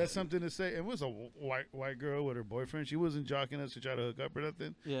 That's something to say. It was a white girl with her boyfriend. She wasn't jocking us to try to hook up or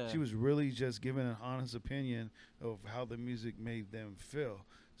nothing. Yeah. She was really just giving an honest opinion of how the music made them feel.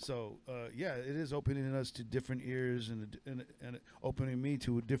 So, it is opening us to different ears and opening me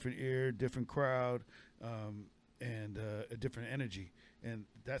to a different ear, different crowd, and a different energy. And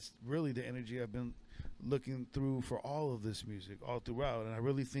that's really the energy I've been looking through for all of this music, all throughout. And I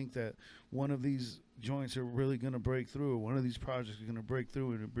really think that one of these joints are really going to break through. One of these projects are going to break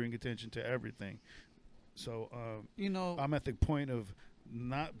through and bring attention to everything. So, I'm at the point of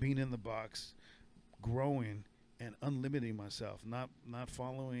not being in the box, growing, and unlimiting myself, not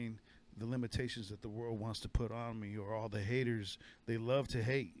following the limitations that the world wants to put on me, or all the haters. They love to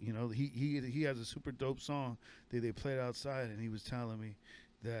hate. He has a super dope song that they played outside, and he was telling me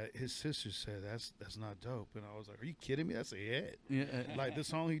that his sister said that's not dope, and I was like, "Are you kidding me? That's a hit." Yeah. Like the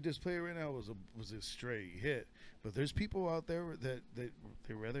song he just played right now was a straight hit. But there's people out there that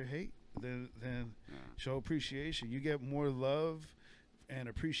they rather hate than show appreciation. You get more love and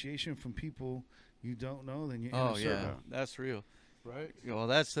appreciation from people you don't know than you. Oh yeah, that's real. Right. Well,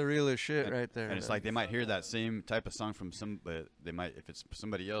 that's the realest shit And- right there. And it's like they might hear that same type of song from some, but they might, if it's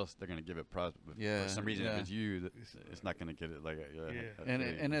somebody else, they're gonna give it props. But Yeah, for some reason, yeah. if it's you, it's not gonna get it. Like,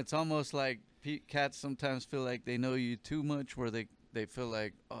 and it's almost like cats sometimes feel like they know you too much, where they feel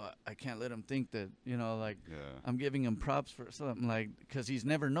like, oh, I can't let him think that, like I'm giving him props for something, like, because he's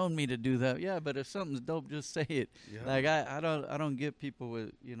never known me to do that. Yeah, but if something's dope, just say it. Yeah. Like I don't get people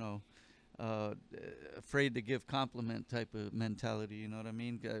with afraid to give compliment type of mentality. You know what I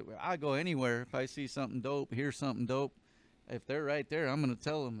mean? I go anywhere if I see something dope, hear something dope. If they're right there, I'm gonna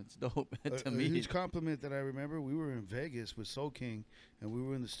tell them it's dope. To A me, huge compliment that I remember. We were in Vegas with Soul King, and we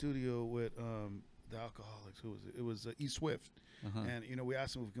were in the studio with the Alcoholics. Who was it? It was E Swift. And we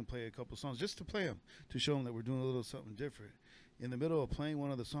asked him if we can play a couple songs just to play them, to show him that we're doing a little something different. In the middle of playing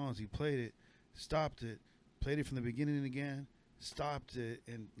one of the songs, he played it, stopped it, played it from the beginning again, stopped it,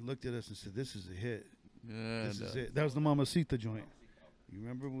 and looked at us and said, "This is a hit. yeah, This is it." That was the Mamacita joint. You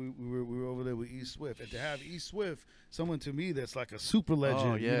remember we were over there with E Swift, and to have E Swift, someone to me that's like a super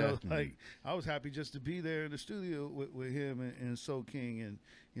legend. Oh, yeah. Like I was happy just to be there in the studio with him and Soul King, and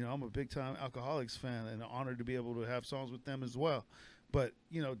I'm a big time Alcoholics fan, and honored to be able to have songs with them as well. But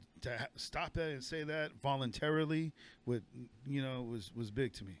to stop that and say that voluntarily, was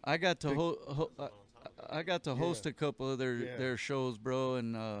big to me. I got to I got to host a couple of their shows, bro,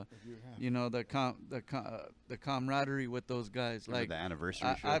 and the camaraderie with those guys. Remember like the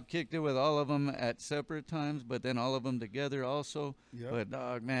anniversary show? I've kicked it with all of them at separate times, but then all of them together also. Yep. But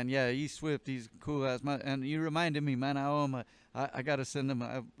dog, man, yeah, E Swift, he's cool as my. And you reminded me, man, I owe him I gotta send him.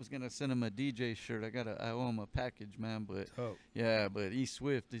 I was gonna send him a DJ shirt. I owe him a package, man. But yeah, but E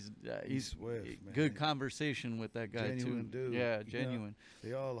Swift, he's Swift, good man. conversation with that guy Genuine too. dude. Yeah, genuine.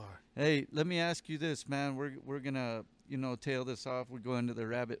 They all are. Hey, let me ask you this, man. We're gonna tail this off. We're going to the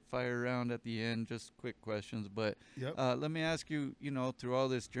rapid fire round at the end. Just quick questions, but Yep. let me ask you. Through all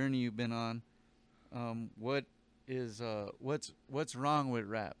this journey you've been on, what's wrong with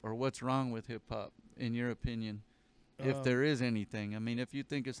rap, or what's wrong with hip hop in your opinion? If there is anything, I mean, if you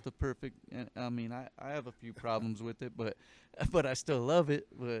think it's the perfect, I mean, I have a few problems with it, but I still love it.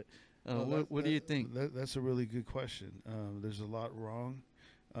 But what do you think? That's a really good question. There's a lot wrong,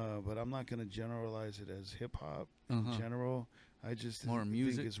 but I'm not going to generalize it as hip hop in general. I just More think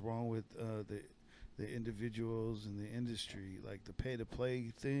music? it's wrong with the individuals in the industry. Like the pay to play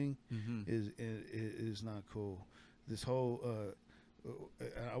thing is not cool. This whole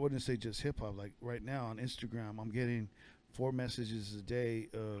I wouldn't say just hip hop. Like right now on Instagram, I'm getting 4 messages a day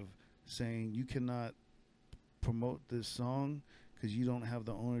of saying you cannot promote this song because you don't have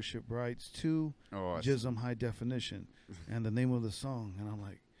the ownership rights to Jizzm High Definition and the name of the song. And I'm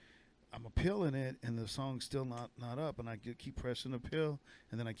like, I'm appealing it, and the song's still not up, and I keep pressing appeal,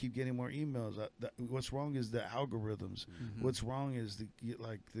 and then I keep getting more emails. What's wrong is the algorithms. What's wrong is the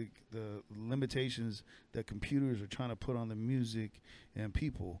limitations that computers are trying to put on the music and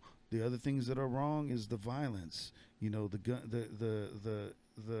people. The other things that are wrong is the violence. The gun,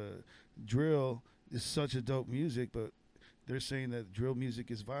 the drill is such a dope music, but they're saying that drill music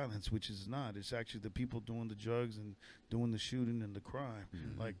is violence, which is not. It's actually the people doing the drugs and doing the shooting and the crime.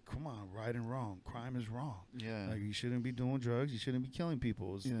 Like, come on, right and wrong. Crime is wrong. Yeah. Like, you shouldn't be doing drugs. You shouldn't be killing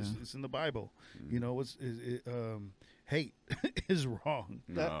people. It's in the Bible. Hate is wrong.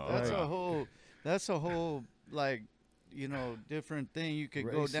 That's a whole like different thing you could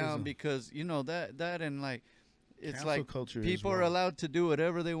go down, Racism. because that and like it's Cancel like culture is people are wrong. allowed to do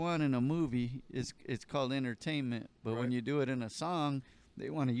whatever they want in a movie. It's called entertainment, but when Right. you do it in a song,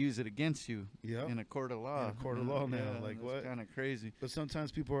 they want to use it against you Yep. in a court of law. In a court of law now, Yeah, like, that's what? kind of crazy. But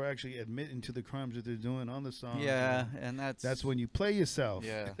sometimes people are actually admitting to the crimes that they're doing on the song. Yeah, and That's when you play yourself.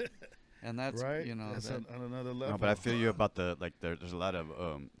 yeah, and that's Right? that's That's on another level. No, but I feel you about the there's a lot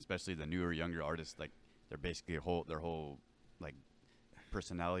of especially the newer, younger artists, like they're basically their whole like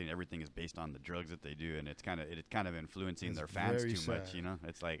personality and everything is based on the drugs that they do, and it's kind of influencing It's their fans very too much. sad.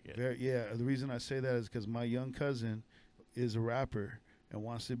 It's like The reason I say that is because my young cousin is a rapper and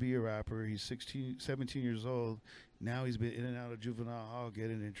wants to be a rapper. He's 17 years old. Now he's been in and out of juvenile hall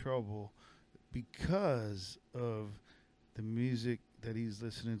getting in trouble because of the music that he's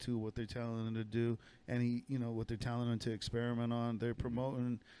listening to, what they're telling him to do, and what they're telling him to experiment on. They're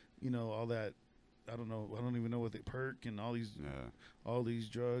promoting, all that. I don't know. I don't even know what they perk and all these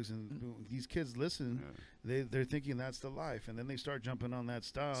drugs, and these kids listen. They're thinking that's the life, and then they start jumping on that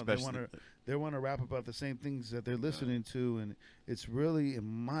style. Especially They want to rap about the same things that they're listening to, and it's really, in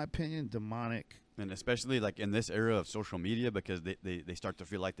my opinion, demonic. And especially like in this era of social media, because they start to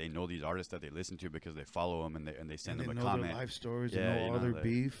feel like they know these artists that they listen to because they follow them and they send them a know comment. their life stories, Yeah, they know you all know, their like,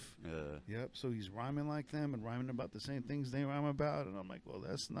 beef. Yeah. Yep. So he's rhyming like them and rhyming about the same things they rhyme about, and I'm like, well,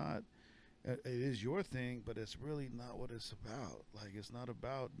 that's not. It is your thing, but it's really not what it's about. Like, it's not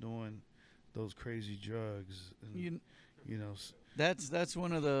about doing those crazy drugs. And, you know, that's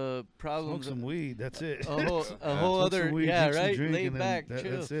one of the problems. smoke some weed. That's it. A whole Smoke other, some weed, yeah, drink some right. drink, Lay and then back,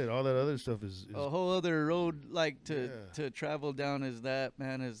 chill. that's it. All that other stuff is A whole other road like to travel down is that,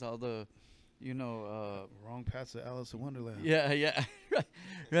 man, is all the, wrong paths to Alice in Wonderland. Yeah,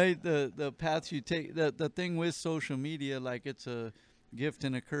 right. The paths you take. The thing with social media, like, it's a gift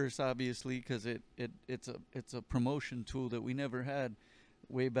and a curse, obviously, because it's a promotion tool that we never had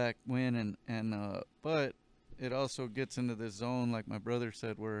way back when, but it also gets into this zone, like my brother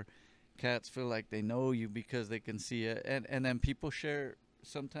said, where cats feel like they know you because they can see it, and then people share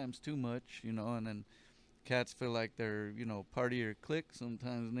sometimes too much, and then cats feel like they're, part of your clique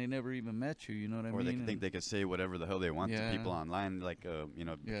sometimes, and they never even met you, you know what I mean? Or they think they could say whatever the hell they want to people online, like,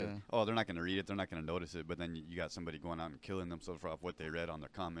 because, oh, they're not going to read it, they're not going to notice it, but then you got somebody going out and killing themselves off what they read on their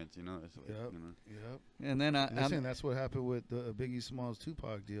comments, It's like, Yep. And then they're saying that's what happened with the Biggie Smalls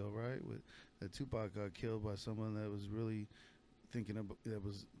Tupac deal, right? With that Tupac got killed by someone that was really thinking about, that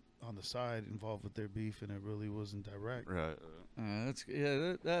was on the side involved with their beef, and it really wasn't direct. Right.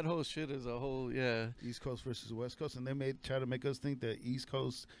 That whole shit is a whole East Coast versus West Coast, and they try to make us think that East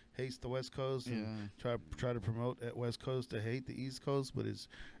Coast hates the West Coast, and try to promote at West Coast to hate the East Coast, but it's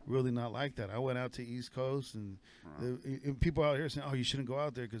really not like that. I went out to East Coast, and, and people out here saying, "Oh, you shouldn't go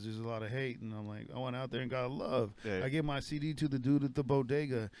out there because there's a lot of hate," and I'm like, I went out there and got love. I gave my CD to the dude at the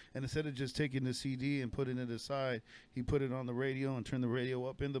bodega, and instead of just taking the CD and putting it aside, he put it on the radio and turned the radio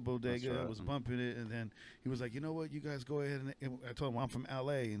up in the bodega and was bumping it, and then he was like, "You know what? You guys go ahead," and I told him I'm from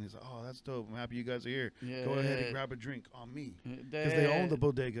LA, and he's like, "Oh, that's dope. I'm happy you guys are here. Go ahead and grab a drink on me," because they own the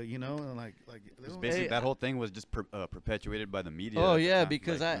bodega, and like basically that whole thing was just perpetuated by the media. Oh yeah,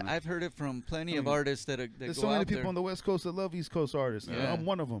 because I've heard it from plenty of artists that there's go so many out people there. on the West Coast that love East Coast artists. I'm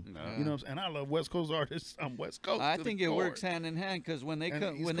one of them. And I love West Coast artists. I'm West Coast. I think it works hand in hand, because when they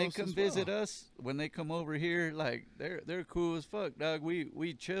come visit us, when they come over here, like, they're cool as fuck, dog.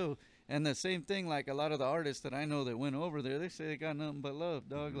 We chill. And the same thing, like, a lot of the artists that I know that went over there, they say they got nothing but love,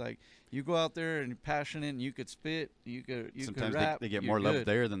 dog. Like, you go out there and you're passionate, and you could spit, you could rap. They get more love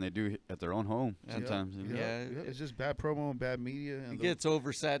there than they do at their own home. Sometimes, it's just bad promo and bad media. And it gets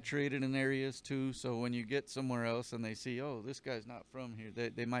oversaturated in areas too. So when you get somewhere else and they see, oh, this guy's not from here,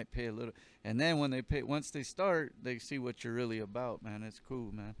 they might pay a little. And then when they pay, once they start, they see what you're really about, man. It's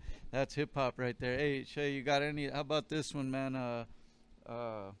cool, man. That's hip hop right there. Hey, Shay, you got any? How about this one, man?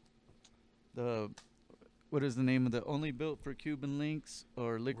 What is the name of the Only Built for Cuban Links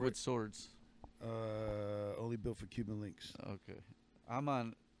or Liquid Swords? Only Built for Cuban Links. Okay,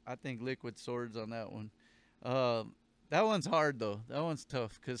 I think Liquid Swords on that one. That one's hard though. That one's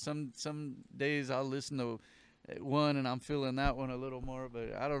tough, because some days I'll listen to one and I'm feeling that one a little more,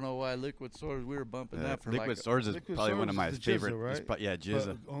 but I don't know why Liquid Swords, we were bumping that for Liquid Swords is probably one of my favorite. Jizzm, right?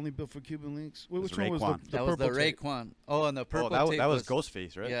 Jizzm. Only Built for Cuban Links. Which one was the that was the Raekwon. Oh, and the purple tape that was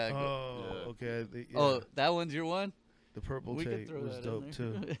Ghostface, right? Yeah. Okay. Oh, that one's your one? The purple tape was dope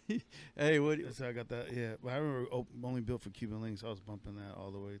too. Hey, what? So I got that. Yeah, but I remember Only Built for Cuban Links. I was bumping that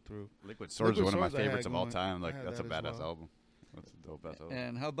all the way through. Liquid Swords is one of my favorites of all time. Like, that's a badass album. That's a dope ass album.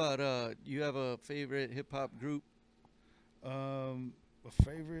 And how about you have a favorite hip hop group? A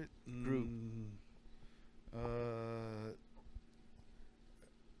favorite group. I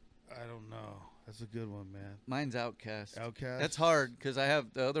don't know. That's a good one, man. Mine's Outkast. Outkast. That's hard, because I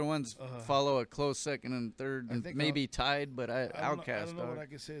have the other ones follow a close second and third, and maybe tied, but Outkast. I don't know what I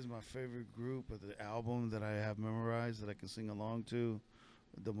can say is my favorite group, but the album that I have memorized that I can sing along to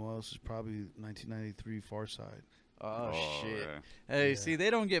the most is probably 1993 Far Side. Oh shit! Yeah. Hey, see,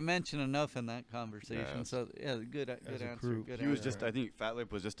 they don't get mentioned enough in that conversation. Yeah. So good answer. Good he was just, I think Fat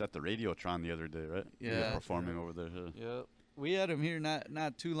Lip was just at the Radiotron the other day, right? Yeah, he was performing over there. Yep. We had him here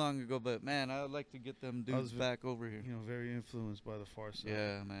not too long ago, but man, I would like to get them dudes back over here. Very influenced by the Far Side.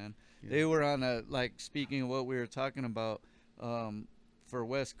 Yeah, man. Yeah. They were on speaking of what we were talking about, for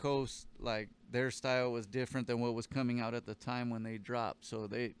West Coast, like, their style was different than what was coming out at the time when they dropped. So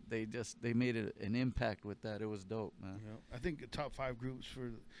they made an impact with that. It was dope, man. I think the top 5 groups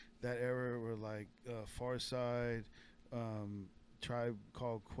for that era were like Far Side, Tribe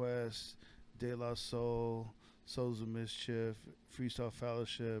Called Quest, De La Soul, Souls of Mischief, Freestyle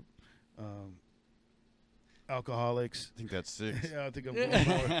Fellowship. Alcoholics. I think that's 6. Yeah, I think I'm going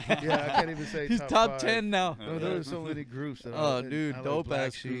more. Yeah, I can't even say He's top top 5. 10 now. No, there are so many groups that Oh, I dude, like dope Black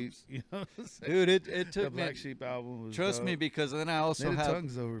ass Sheep, groups. you know what I'm saying? Dude, it The took me. Black Sheep album was Trust me, dope. because then I also Native have.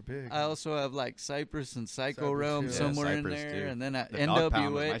 Tongues though were big. I also have like Cypress and Psycho Cypress, Realm yeah. somewhere in Cypress, there, too. and then The Dog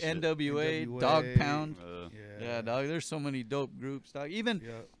Pound was NWA, my shit. NWA, Dog Pound. Yeah, Yeah. dog. There's so many dope groups, dog. Even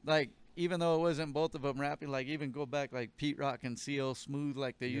Yeah. like, even though it wasn't both of them rapping, like even go back like Pete Rock and CL Smooth,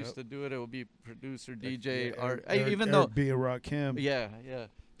 like they used to do it. It would be producer, DJ, art. Even though, B and Rock Kim. yeah.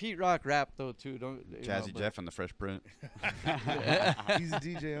 Pete Rock rapped though too. Don't you know, Jazzy but- Jeff and the Fresh Print. He's a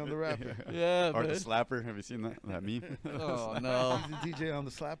DJ on the rapper. Yeah, Or the but Slapper. Have you seen that meme? oh no. He's the DJ on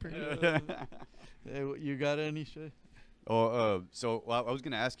the Slapper. Hey, you got any shit? So I was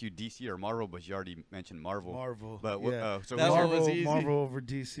gonna ask you DC or Marvel, but you already mentioned Marvel. Marvel. But yeah. so That who's one your, was easy. Marvel over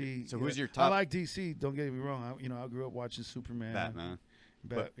DC. So who's your I top- like DC. Don't get me wrong. I grew up watching Superman. Batman?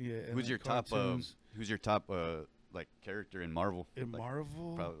 But yeah. and Who's like your top? cartoons. Who's your top like character in Marvel? In Like,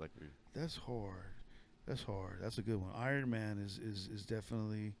 Marvel? probably like That's hard. That's a good one. Iron Man is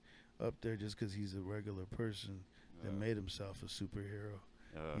definitely up there just because he's a regular person that made himself a superhero.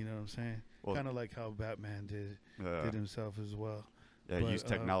 You know what I'm saying? well- Kind of like how Batman did himself as well. yeah, but, use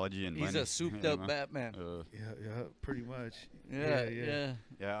technology and He's money. a souped you up know? Batman. Yeah, pretty much. Yeah.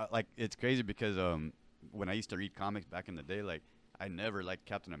 Yeah, like it's crazy because when I used to read comics back in the day, like I never liked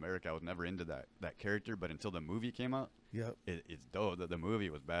Captain America. I was never into that character, but until the movie came out, Yep. it's dope. The movie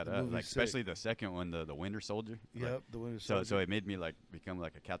was badass. movie's Like sick. especially the second one, the Winter Soldier. Like, Yep. The Winter so Soldier. it made me like become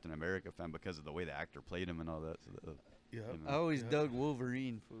like a Captain America fan because of the way the actor played him and all that. So Yep. you know. I always Yeah. dug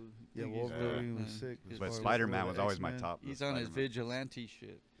Wolverine. Fool. Yeah, Think he's Wolverine dope, was man. sick. as But far as Spider-Man the was always my X-Men. top. He's on his Spider-Man. vigilante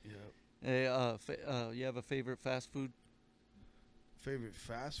shit. Yep. Hey, you have a favorite fast food? Favorite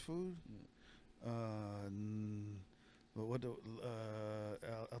fast food? But what the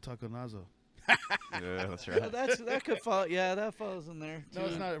El Taco Nazo. Yeah, that's Yeah, right. that could fall. Yeah, that falls in there. No,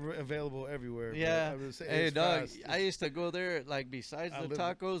 it's too. not available everywhere. Yeah. But I would say Hey, it's dog. fast. I used to go there. Like besides I the live-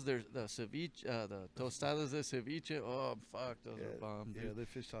 tacos, there's the ceviche, the tostadas de ceviche. Oh fuck, those are bomb, Yeah, dude. the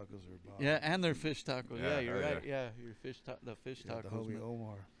fish tacos are bomb. Yeah, and their fish tacos. Yeah, Yeah, you're oh, yeah. right. Yeah, your the fish Yeah, the tacos. homie man.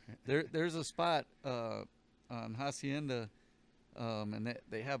 Omar. There's a spot on Hacienda, and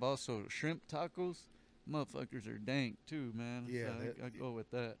they have also shrimp tacos. Motherfuckers are dank too, man. Yeah, So I go with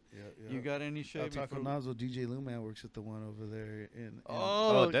that. Yeah. You got any El shit? Taco before- Nazo, DJ Luman works at the one over there in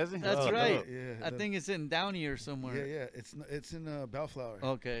Oh, does he? that's Oh, right. dope. yeah, I think it's in Downey or somewhere. yeah, it's in Bellflower.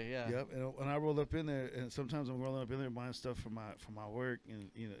 Okay, yeah. Yep. And when I roll up in there, and sometimes I'm rolling up in there buying stuff for my work,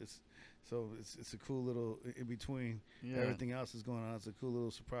 and it's a cool little in between. Yeah. Everything else is going on. It's a cool little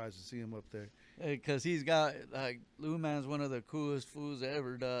surprise to see him up there. Because he's got, like, Lou Man's one of the coolest fools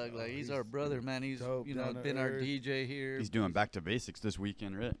ever, dog. Oh, Like, he's he's our brother, man. He's, dope, down to been our earth. DJ here. He's doing back to basics this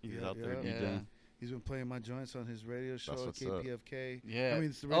weekend, right? He's Yeah, out there yeah. DJing. Yeah. He's been playing my joints on his radio show at what's up. KPFK. Yeah. I mean,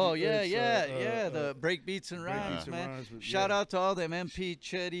 it's the oh, radio- yeah, it's, the break beats and Break rhymes, Beats and man. Rhymes, but Shout yeah. out to all them MP,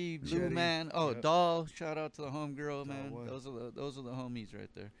 Chetty, Blue Chetty, Man. Oh, yep. Doll. Shout out to the homegirl, man. one. Those are the homies right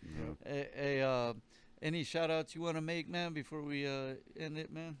there. Yeah. Hey, any shout outs you want to make, man, before we end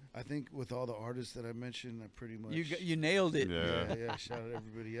it, man? I think with all the artists that I mentioned, I pretty much You nailed it. Yeah. yeah. Shout out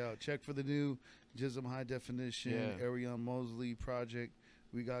everybody out. Check for the new Jizzm High Definition Yeah. Arion Mosley project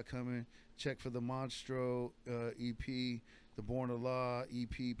we got coming. Check for the Monstro EP, the Born of Law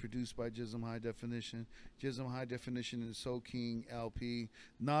EP produced by Jizzm High Definition. Jizzm High Definition and Soul King LP.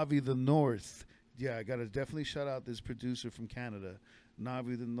 Navi the North. Yeah, I gotta definitely shout out this producer from Canada.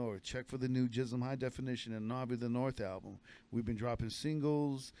 Navi the North. Check for the new Jizzm High Definition and Navi the North album. We've been dropping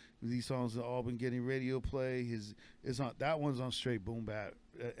singles. These songs have all been getting radio play. That one's on straight boom bap,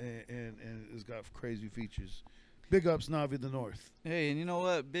 and it's got crazy features. Big ups, Navi the North. Hey, and you know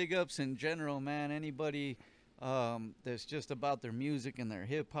what? Big ups in general, man. Anybody that's just about their music and their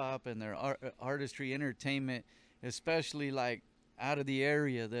hip hop and their artistry, entertainment, especially like out of the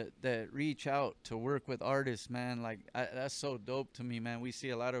area that reach out to work with artists, man. Like that's so dope to me, man. We see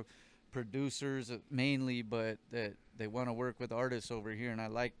a lot of producers mainly, but that they want to work with artists over here, and I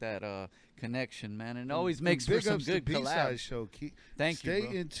like that connection, man. And it always makes for big some ups good to B-Side collabs. show. Thank you, Stay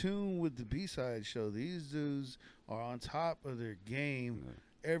bro. in tune with the B-Side show. These dudes are on top of their game.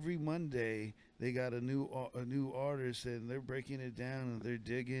 Every Monday they got a new artist, and they're breaking it down, and they're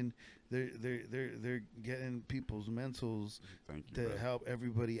digging. They're getting people's mentals Thank you, to bro. help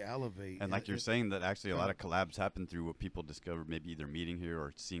everybody elevate. And like you're saying, that actually a lot of collabs happen through what people discover, maybe either meeting here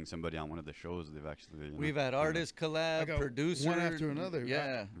or seeing somebody on one of the shows. They've actually, you know, We've had artists I collab, got producers, one after another.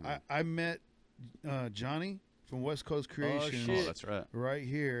 Yeah. I met Johnny from West Coast Creations. shit. Oh, that's right. Right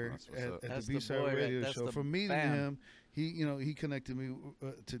here That's what's at up. the That's the B-Side boy, right? Radio That's Show. the From meeting fam. him, he connected me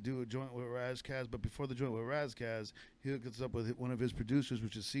to do a joint with Razkaz. But before the joint with Razkaz, he hooked us up with one of his producers,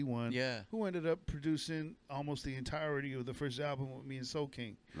 which is C1. Yeah. Who ended up producing almost the entirety of the first album with me and Soul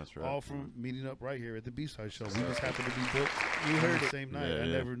King. That's right. All from meeting up right here at the B-side show. We just happened to be booked. You heard the it. same night. I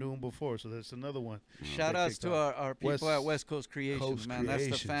never knew him before, so that's another one. Shout outs to our people at West Coast Creations, man. That's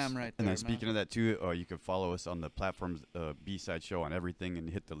the fam right there. And then speaking of that too, you can follow us on the platforms, B-side show on everything, and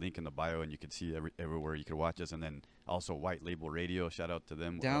hit the link in the bio, and you can see everywhere you can watch us. And then also White Label Radio. Shout out to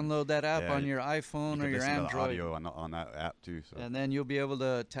them. Download that app on your iPhone or your Android. Android. Audio on that app too. So. And then you'll be able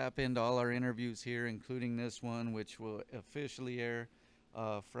to tap into all our interviews here, including this one, which will officially air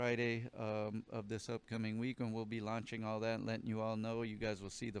Friday of this upcoming week, and we'll be launching all that and letting you all know. You guys will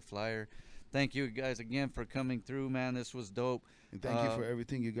see the flyer. Thank you guys again for coming through, man. This was dope. And thank you for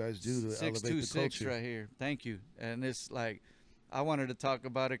everything you guys do to elevate the culture. 626 right here. Thank you. And it's like, I wanted to talk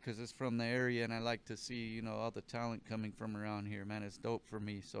about it because it's from the area, and I like to see, all the talent coming from around here, man. It's dope for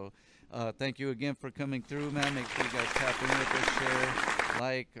me. So thank you again for coming through, man. Make sure you guys tap in with us,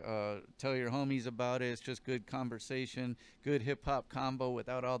 share, tell your homies about it. It's just good conversation, good hip-hop combo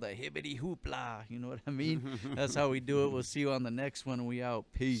without all the hibbity hoopla. You know what I mean? That's how we do it. We'll see you on the next one. We out.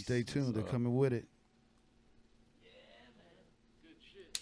 Peace. Stay tuned. They're coming with it.